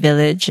Olympic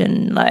Village.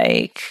 And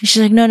like,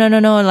 she's like, no,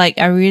 like,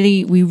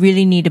 we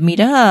really need to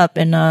meet up.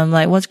 And I'm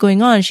like, what's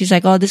going on? She's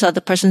like, oh, this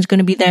other person's going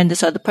to be there and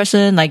this other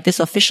person, like this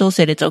official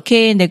said it's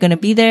okay and they're going to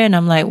be there. And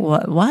I'm like,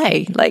 what,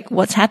 why? Like,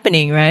 what's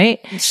happening? Right.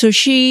 So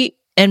she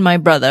and my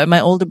brother, my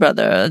older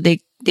brother,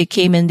 they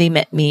came and they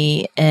met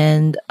me.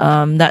 And,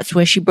 that's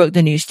where she broke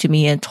the news to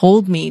me and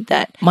told me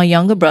that my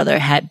younger brother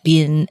had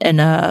been in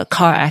a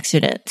car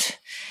accident.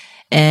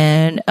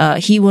 And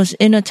he was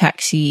in a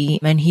taxi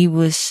and he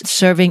was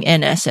serving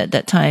NS at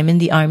that time in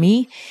the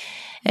army.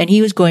 And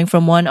he was going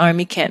from one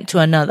army camp to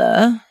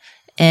another.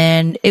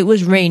 And it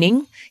was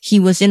raining.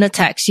 He was in a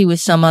taxi with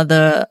some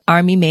other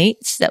army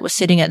mates that was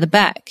sitting at the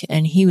back.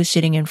 And he was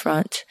sitting in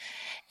front.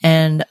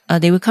 And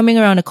they were coming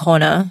around a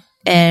corner.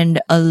 And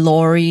a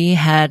lorry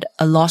had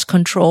lost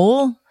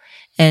control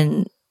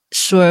and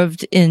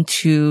swerved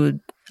into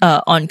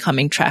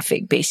oncoming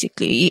traffic,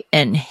 basically,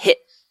 and hit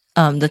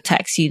the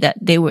taxi that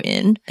they were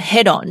in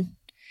head on.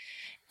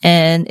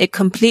 and it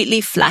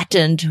completely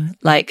flattened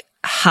like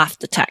half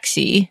the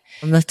taxi.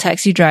 The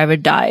taxi driver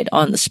died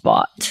on the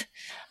spot.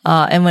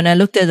 And when I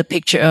looked at the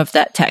picture of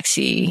that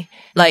taxi,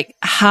 like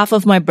half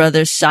of my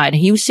brother's side,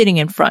 he was sitting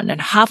in front,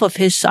 and half of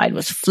his side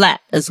was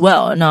flat as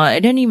well. Now, I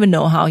didn't even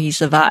know how he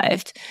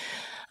survived.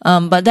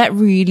 But that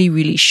really,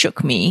 really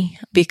shook me,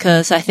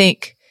 because I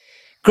think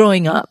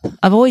growing up,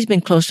 I've always been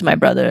close to my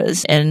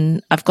brothers,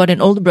 and I've got an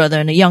older brother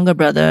and a younger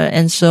brother.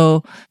 And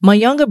so my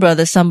younger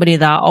brother is somebody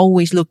that I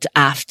always looked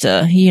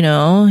after, you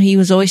know. He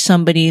was always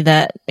somebody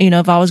that, you know,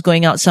 if I was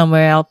going out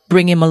somewhere, I'll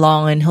bring him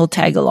along and he'll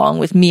tag along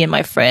with me and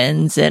my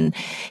friends. And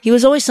he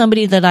was always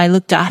somebody that I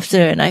looked after.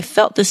 And I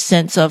felt this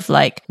sense of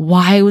like,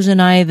 why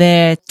wasn't I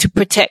there to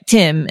protect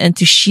him and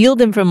to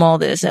shield him from all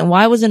this? And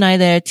why wasn't I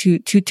there to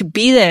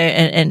be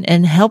there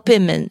and help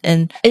him?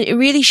 And it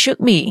really shook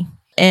me.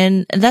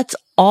 And that's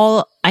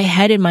all I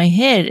had in my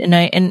head.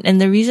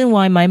 And the reason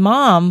why my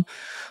mom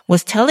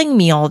was telling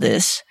me all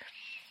this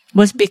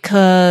was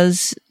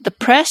because the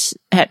press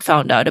had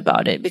found out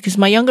about it, because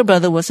my younger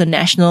brother was a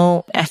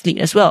national athlete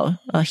as well.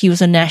 He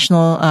was a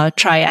national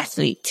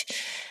triathlete,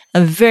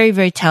 a very,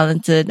 very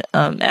talented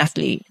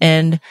athlete.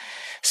 And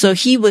so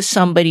he was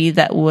somebody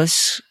that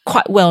was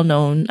quite well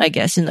known, I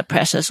guess, in the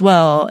press as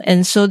well.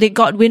 And so they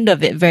got wind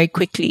of it very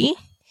quickly,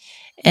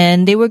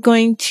 and they were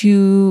going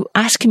to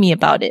ask me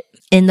about it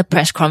in the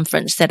press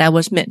conference that I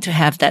was meant to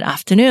have that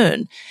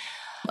afternoon,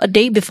 a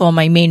day before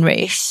my main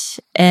race.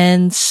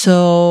 And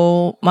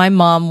so my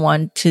mom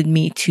wanted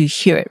me to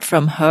hear it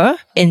from her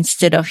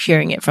instead of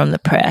hearing it from the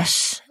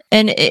press.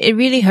 And it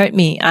really hurt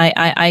me.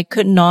 I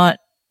could not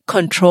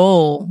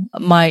control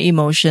my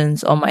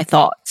emotions or my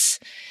thoughts.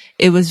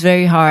 It was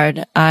very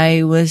hard.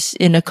 I was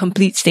in a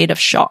complete state of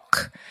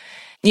shock.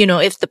 You know,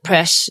 if the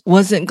press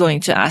wasn't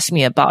going to ask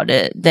me about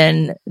it,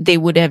 then they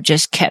would have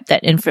just kept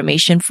that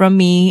information from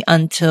me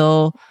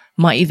until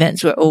my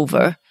events were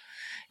over.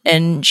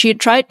 And she had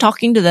tried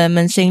talking to them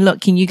and saying, look,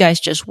 can you guys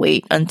just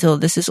wait until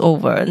this is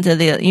over, until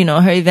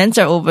her events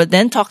are over,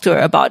 then talk to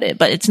her about it.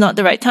 But it's not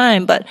the right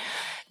time. But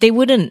they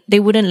wouldn't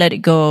let it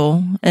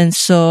go. And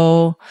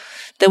so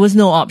there was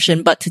no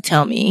option but to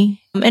tell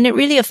me. And it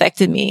really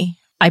affected me.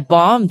 I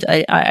bombed.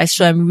 I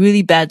swam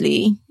really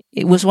badly.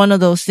 It was one of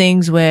those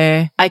things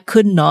where I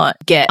could not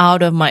get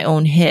out of my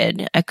own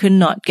head. I could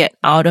not get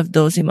out of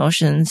those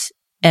emotions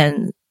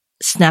and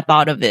snap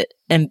out of it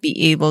and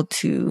be able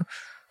to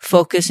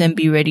focus and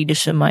be ready to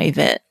swim my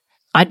event.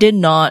 I did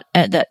not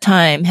at that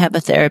time have a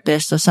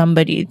therapist or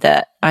somebody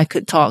that I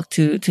could talk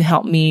to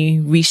help me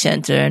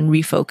recenter and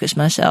refocus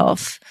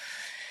myself.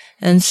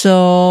 And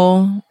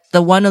so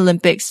the one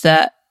Olympics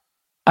that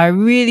I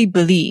really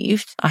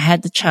believed I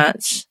had the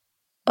chance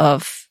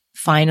of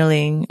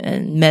finaling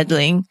and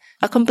medaling,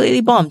 I completely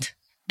bombed.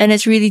 And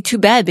it's really too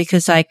bad,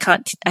 because I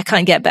can't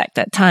get back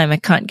that time. I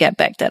can't get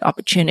back that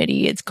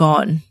opportunity. It's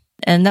gone.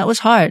 And that was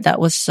hard. That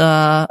was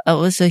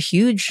a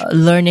huge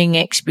learning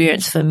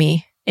experience for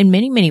me in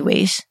many, many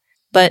ways.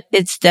 But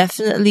it's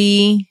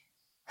definitely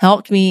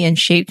helped me and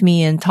shaped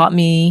me and taught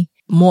me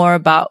more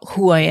about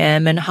who I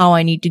am and how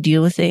I need to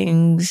deal with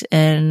things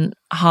and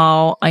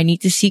how I need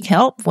to seek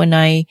help when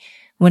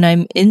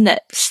I'm in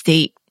that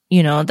state.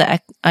 You know,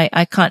 that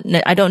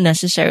I don't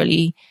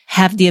necessarily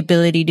have the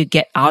ability to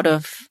get out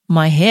of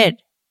my head,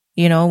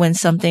 you know, when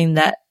something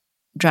that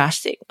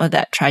drastic or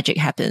that tragic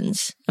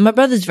happens. And my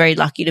brother's very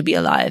lucky to be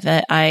alive.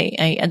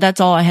 I that's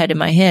all I had in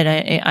my head.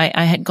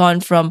 I had gone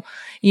from,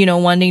 you know,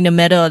 wanting to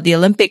medal at the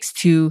Olympics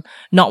to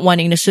not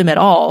wanting to swim at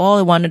all. All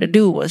I wanted to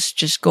do was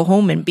just go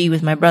home and be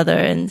with my brother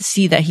and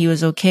see that he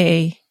was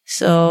okay.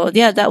 So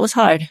yeah, that was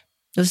hard.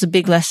 It was a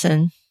big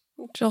lesson.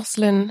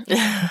 Joscelin,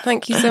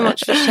 thank you so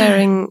much for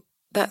sharing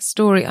that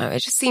story. It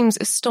just seems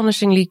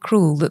astonishingly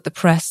cruel that the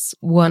press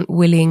weren't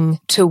willing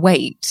to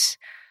wait.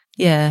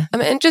 Yeah. I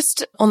mean, and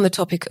just on the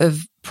topic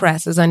of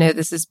press, as I know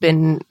this has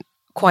been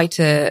quite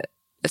a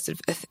sort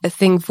of a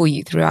thing for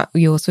you throughout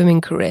your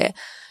swimming career,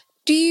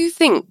 do you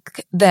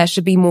think there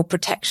should be more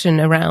protection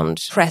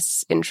around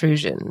press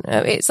intrusion?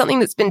 It's something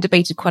that's been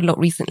debated quite a lot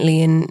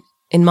recently in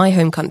my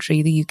home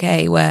country, the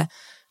UK, where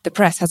the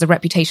press has a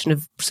reputation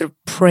of sort of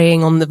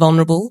preying on the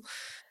vulnerable.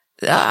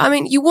 I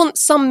mean, you want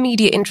some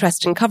media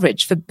interest and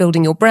coverage for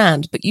building your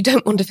brand, but you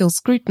don't want to feel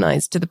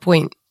scrutinized to the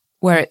point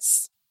where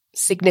it's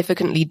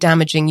significantly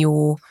damaging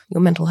your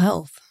mental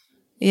health.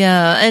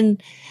 Yeah.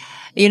 And,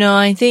 you know,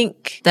 I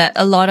think that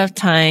a lot of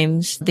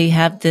times they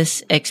have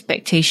this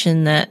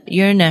expectation that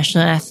you're a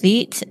national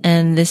athlete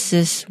and this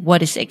is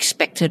what is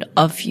expected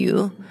of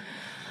you.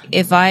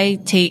 If I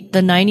take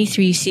the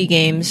 93 SEA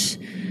Games,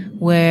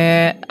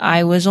 where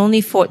I was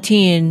only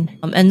 14,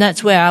 and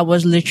that's where I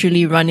was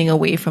literally running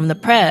away from the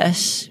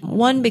press.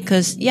 One,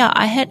 because, yeah,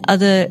 I had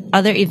other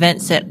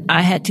events that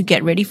I had to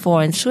get ready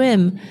for and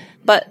swim,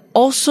 but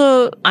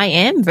also I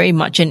am very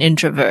much an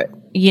introvert,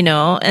 you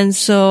know, and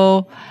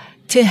so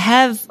to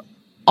have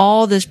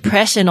all this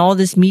press and all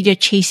this media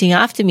chasing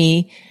after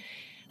me,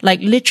 like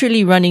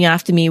literally running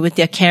after me with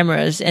their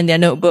cameras and their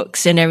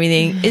notebooks and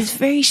everything, is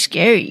very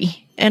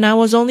scary. And I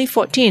was only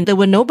 14. There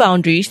were no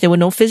boundaries. There were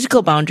no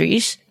physical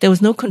boundaries. There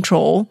was no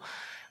control.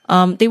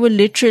 They were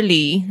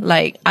literally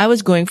like, I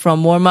was going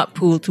from warm up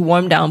pool to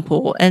warm down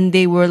pool, and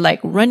they were like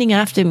running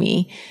after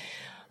me.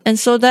 And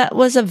so that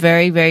was a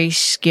very, very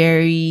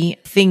scary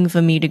thing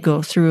for me to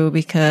go through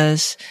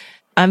because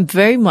I'm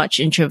very much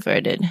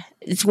introverted.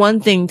 It's one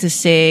thing to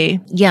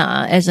say,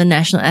 yeah, as a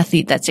national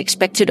athlete, that's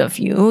expected of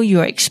you.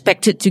 You're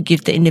expected to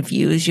give the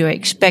interviews. You're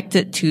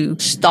expected to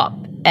stop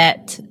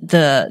at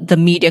the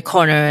media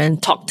corner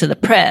and talk to the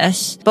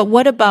press. But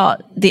what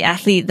about the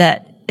athlete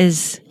that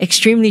is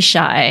extremely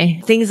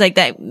shy? Things like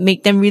that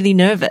make them really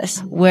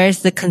nervous.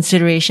 Where's the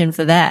consideration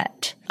for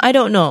that? I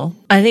don't know.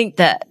 I think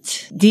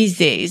that these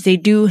days they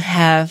do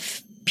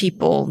have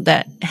people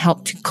that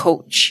help to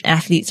coach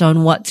athletes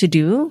on what to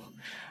do.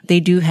 They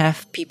do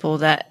have people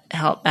that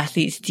help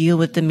athletes deal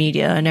with the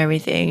media and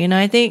everything. And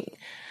I think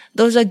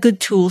those are good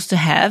tools to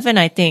have. And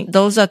I think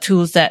those are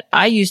tools that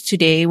I use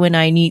today when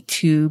I need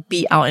to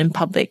be out in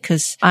public,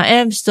 because I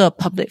am still a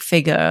public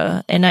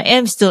figure and I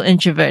am still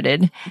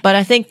introverted. But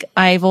I think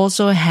I've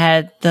also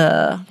had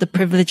the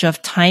privilege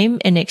of time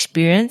and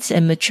experience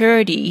and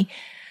maturity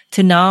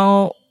to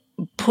now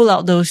pull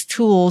out those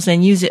tools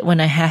and use it when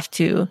I have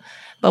to.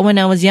 But when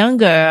I was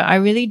younger, I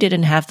really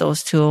didn't have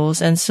those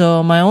tools. And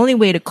so my only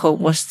way to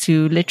cope was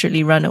to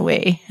literally run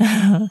away.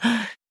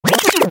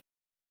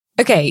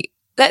 Okay,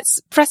 let's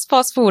press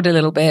fast forward a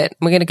little bit.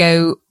 We're going to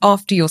go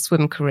after your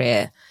swim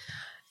career.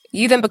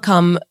 You then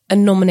become a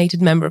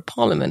nominated member of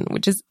parliament,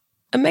 which is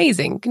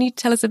amazing. Can you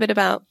tell us a bit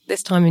about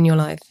this time in your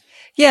life?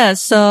 Yeah,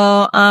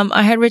 so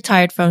I had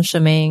retired from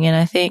swimming, and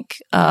I think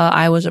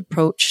I was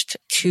approached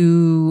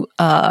to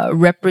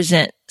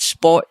represent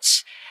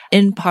sports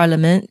in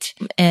Parliament.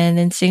 And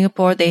in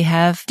Singapore, they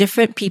have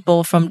different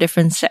people from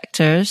different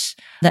sectors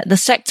that the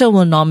sector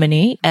will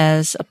nominate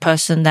as a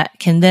person that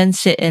can then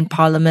sit in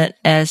Parliament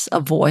as a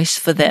voice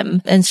for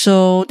them. And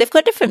so they've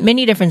got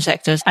many different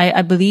sectors.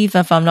 I believe,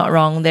 if I'm not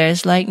wrong,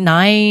 there's like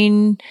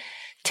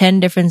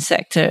 10 different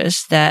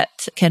sectors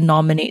that can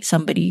nominate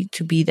somebody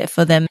to be there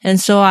for them.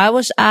 And so I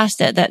was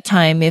asked at that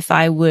time if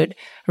I would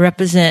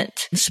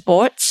represent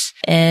sports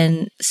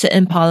and sit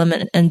in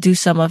Parliament and do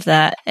some of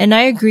that. And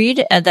I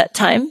agreed at that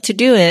time to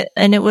do it.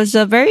 And it was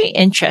a very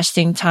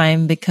interesting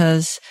time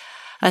because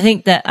I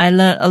think that I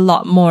learned a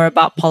lot more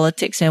about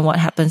politics and what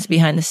happens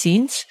behind the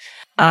scenes.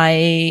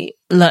 I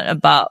learned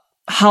about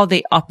how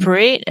they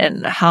operate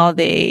and how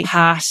they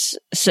pass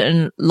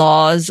certain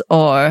laws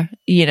or,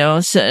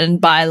 certain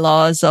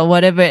bylaws or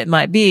whatever it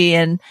might be.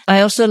 And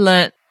I also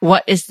learned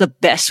what is the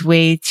best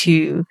way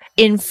to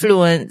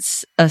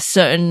influence a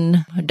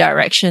certain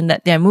direction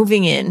that they're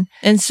moving in.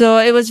 And so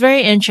it was a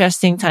very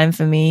interesting time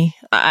for me.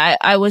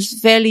 I was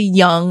fairly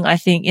young, I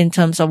think, in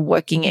terms of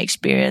working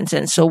experience.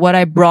 And so what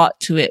I brought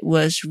to it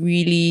was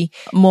really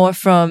more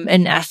from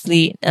an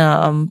athlete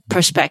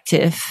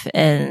perspective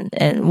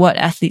and what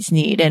athletes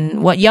need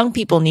and what young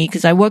people need,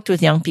 because I worked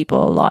with young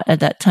people a lot at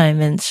that time.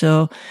 And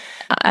so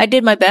I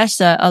did my best.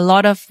 A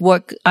lot of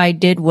work I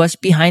did was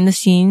behind the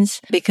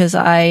scenes because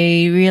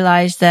I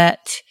realized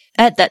that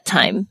at that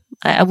time,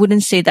 I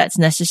wouldn't say that's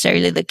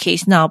necessarily the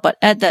case now, but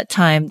at that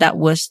time, that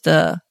was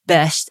the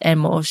best and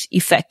most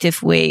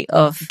effective way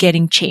of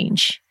getting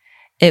change.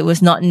 It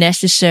was not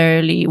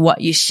necessarily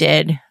what you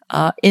said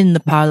in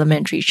the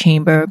parliamentary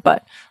chamber,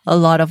 but a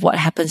lot of what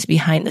happens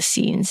behind the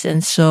scenes.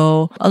 And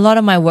so a lot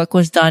of my work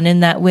was done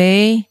in that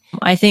way.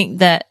 I think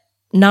that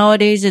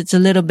nowadays it's a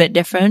little bit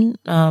different.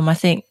 I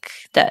think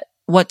that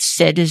what's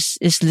said is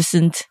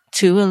listened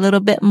to a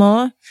little bit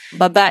more.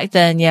 But back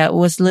then, yeah, it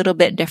was a little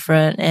bit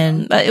different.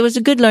 But it was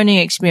a good learning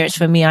experience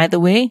for me either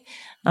way.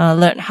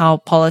 Learned how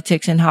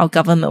politics and how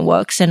government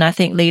works. And I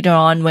think later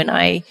on when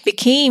I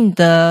became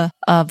the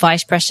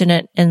vice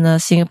president in the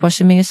Singapore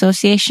Swimming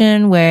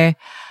Association, where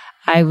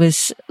I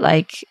was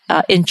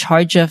in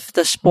charge of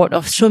the sport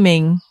of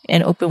swimming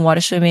and open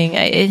water swimming,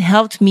 it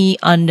helped me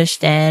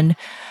understand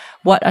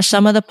what are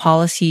some of the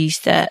policies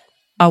that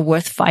are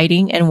worth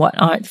fighting and what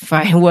aren't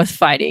worth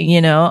fighting,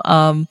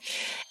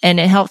 and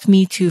it helped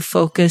me to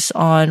focus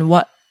on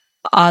what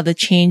are the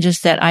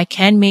changes that I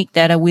can make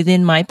that are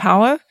within my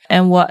power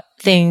and what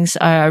things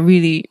are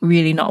really,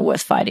 really not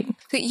worth fighting.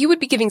 So you would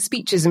be giving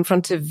speeches in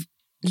front of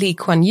Lee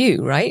Kuan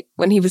Yew, right?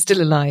 When he was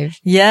still alive.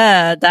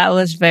 Yeah, that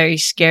was very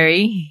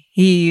scary.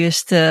 He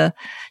used to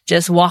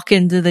just walk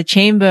into the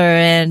chamber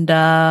and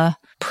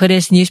put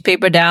his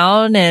newspaper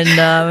down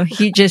and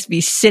he'd just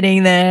be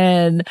sitting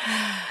there and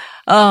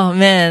oh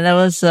man,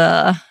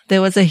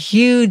 there was a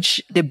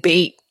huge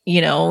debate,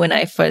 when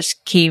I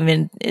first came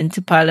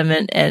into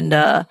parliament,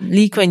 and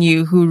Lee Kuan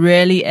Yew, who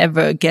rarely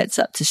ever gets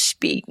up to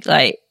speak,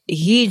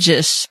 he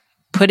just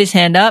put his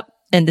hand up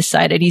and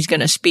decided he's going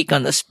to speak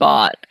on the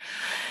spot.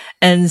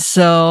 And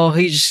so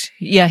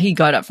he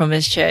got up from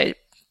his chair,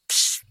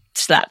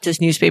 slapped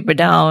his newspaper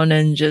down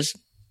and just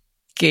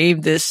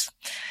gave this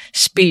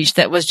speech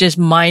that was just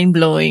mind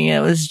blowing.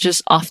 It was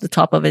just off the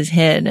top of his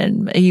head.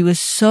 And he was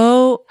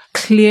so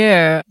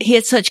clear. He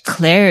had such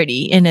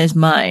clarity in his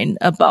mind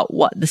about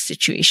what the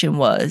situation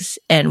was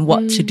and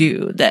what to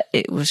do that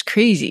it was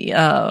crazy.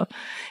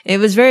 It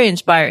was very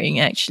inspiring,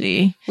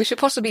 actually. We should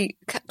possibly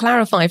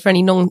clarify for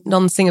any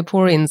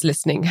non-Singaporeans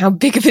listening how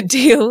big of a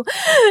deal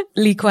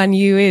Lee Kuan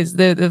Yew is,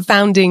 the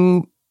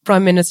founding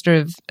Prime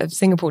Minister of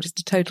Singapore, just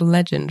a total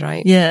legend,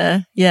 right?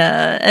 Yeah.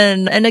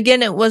 And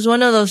again, it was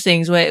one of those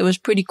things where it was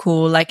pretty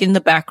cool, like in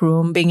the back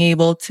room, being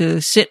able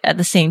to sit at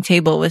the same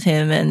table with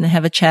him and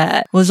have a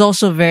chat was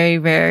also very,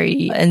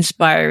 very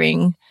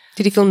inspiring.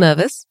 Did he feel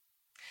nervous?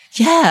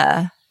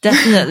 Yeah,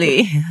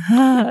 definitely.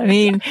 I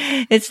mean,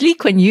 it's Lee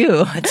Kuan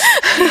Yew.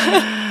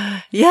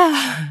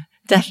 Yeah.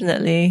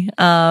 Definitely.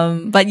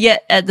 But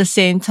yet at the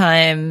same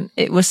time,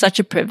 it was such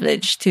a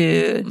privilege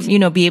to,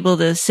 be able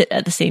to sit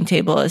at the same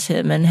table as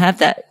him and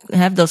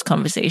have those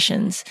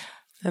conversations.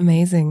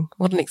 Amazing.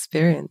 What an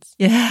experience.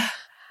 Yeah.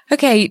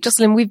 Okay,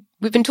 Joscelin,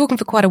 we've been talking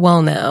for quite a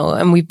while now,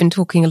 and we've been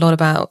talking a lot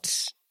about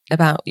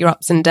your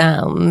ups and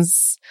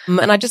downs.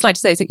 And I'd just like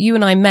to say, so you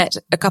and I met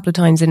a couple of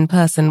times in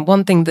person.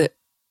 One thing that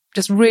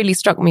just really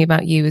struck me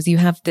about you is you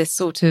have this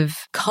sort of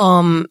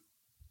calm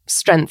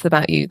strength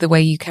about you, the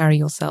way you carry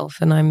yourself,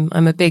 and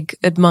I'm a big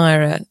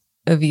admirer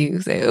of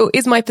you. So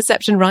is my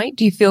perception right?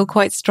 Do you feel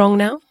quite strong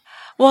now?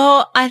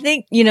 Well, I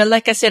think,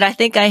 like I said, I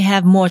think I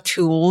have more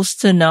tools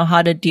to know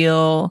how to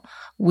deal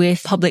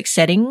with public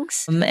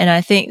settings. And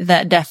I think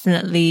that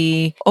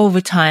definitely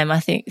over time,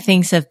 I think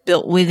things have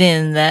built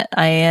within that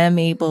I am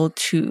able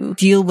to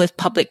deal with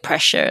public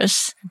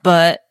pressures.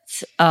 But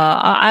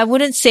I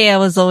wouldn't say I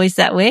was always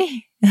that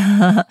way.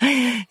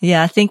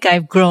 Yeah, I think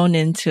I've grown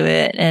into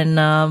it,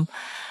 and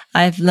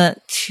I've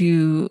learned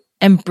to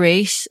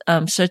embrace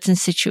certain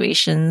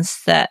situations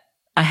that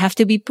I have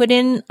to be put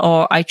in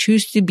or I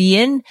choose to be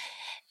in,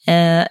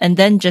 and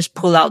then just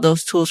pull out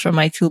those tools from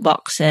my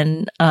toolbox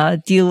and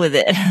deal with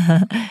it.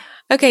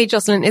 Okay,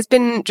 Joscelin, it's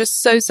been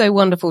just so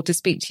wonderful to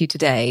speak to you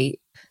today.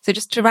 So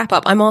just to wrap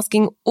up, I'm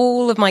asking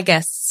all of my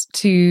guests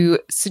to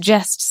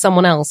suggest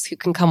someone else who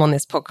can come on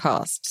this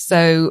podcast.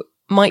 So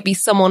might be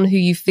someone who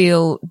you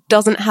feel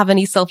doesn't have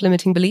any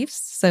self-limiting beliefs.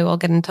 So I'll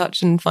get in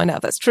touch and find out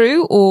if that's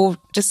true, or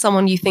just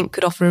someone you think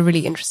could offer a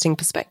really interesting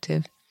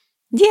perspective.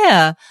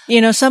 Yeah.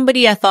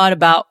 Somebody I thought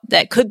about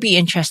that could be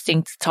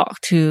interesting to talk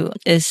to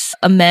is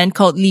a man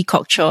called Lee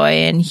Kok Choi,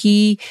 and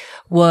he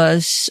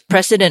was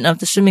president of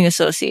the Swimming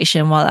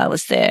Association while I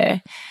was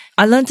there.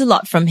 I learned a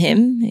lot from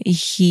him.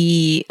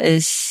 He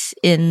is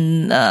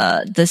in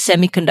the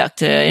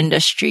semiconductor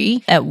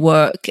industry at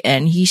work,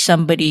 and he's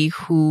somebody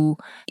who,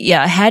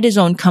 had his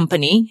own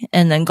company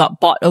and then got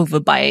bought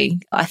over by,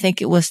 I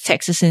think it was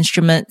Texas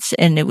Instruments,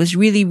 and it was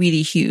really,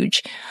 really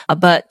huge.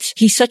 But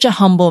he's such a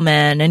humble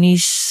man, and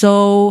he's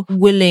so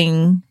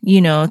willing,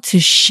 to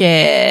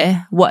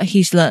share what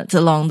he's learned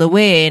along the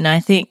way. And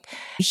I think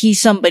he's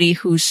somebody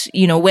who's,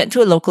 went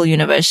to a local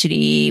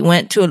university,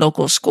 went to a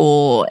local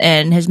school,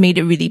 and has made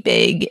it really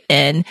big.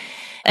 And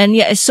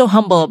is so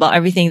humble about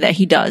everything that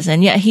he does.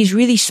 And he's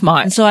really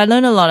smart. And so I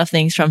learned a lot of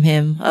things from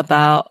him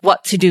about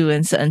what to do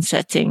in certain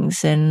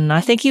settings. And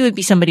I think he would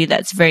be somebody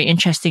that's very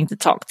interesting to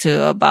talk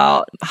to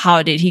about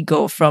how did he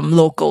go from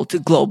local to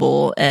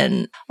global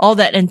and all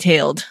that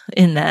entailed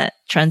in that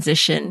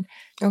transition.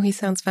 Oh, he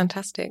sounds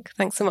fantastic.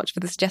 Thanks so much for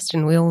the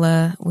suggestion.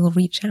 We'll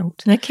reach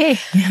out. Okay.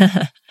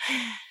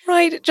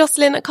 Right,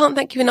 Joscelin, I can't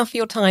thank you enough for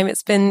your time.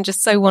 It's been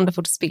just so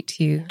wonderful to speak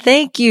to you.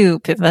 Thank you,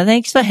 Pippa.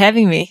 Thanks for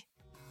having me.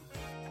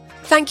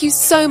 Thank you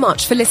so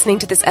much for listening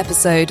to this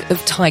episode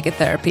of Tiger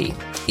Therapy.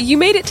 You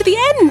made it to the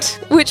end,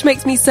 which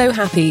makes me so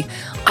happy.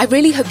 I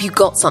really hope you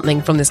got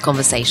something from this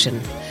conversation.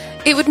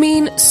 It would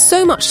mean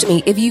so much to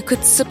me if you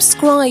could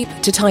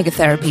subscribe to Tiger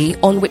Therapy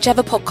on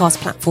whichever podcast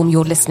platform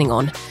you're listening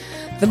on.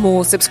 The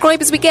more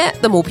subscribers we get,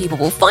 the more people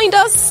will find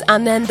us,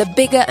 and then the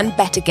bigger and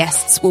better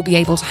guests we'll be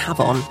able to have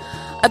on.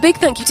 A big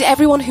thank you to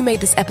everyone who made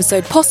this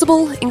episode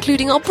possible,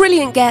 including our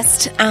brilliant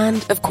guest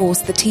and, of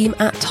course, the team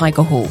at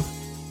Tiger Hall.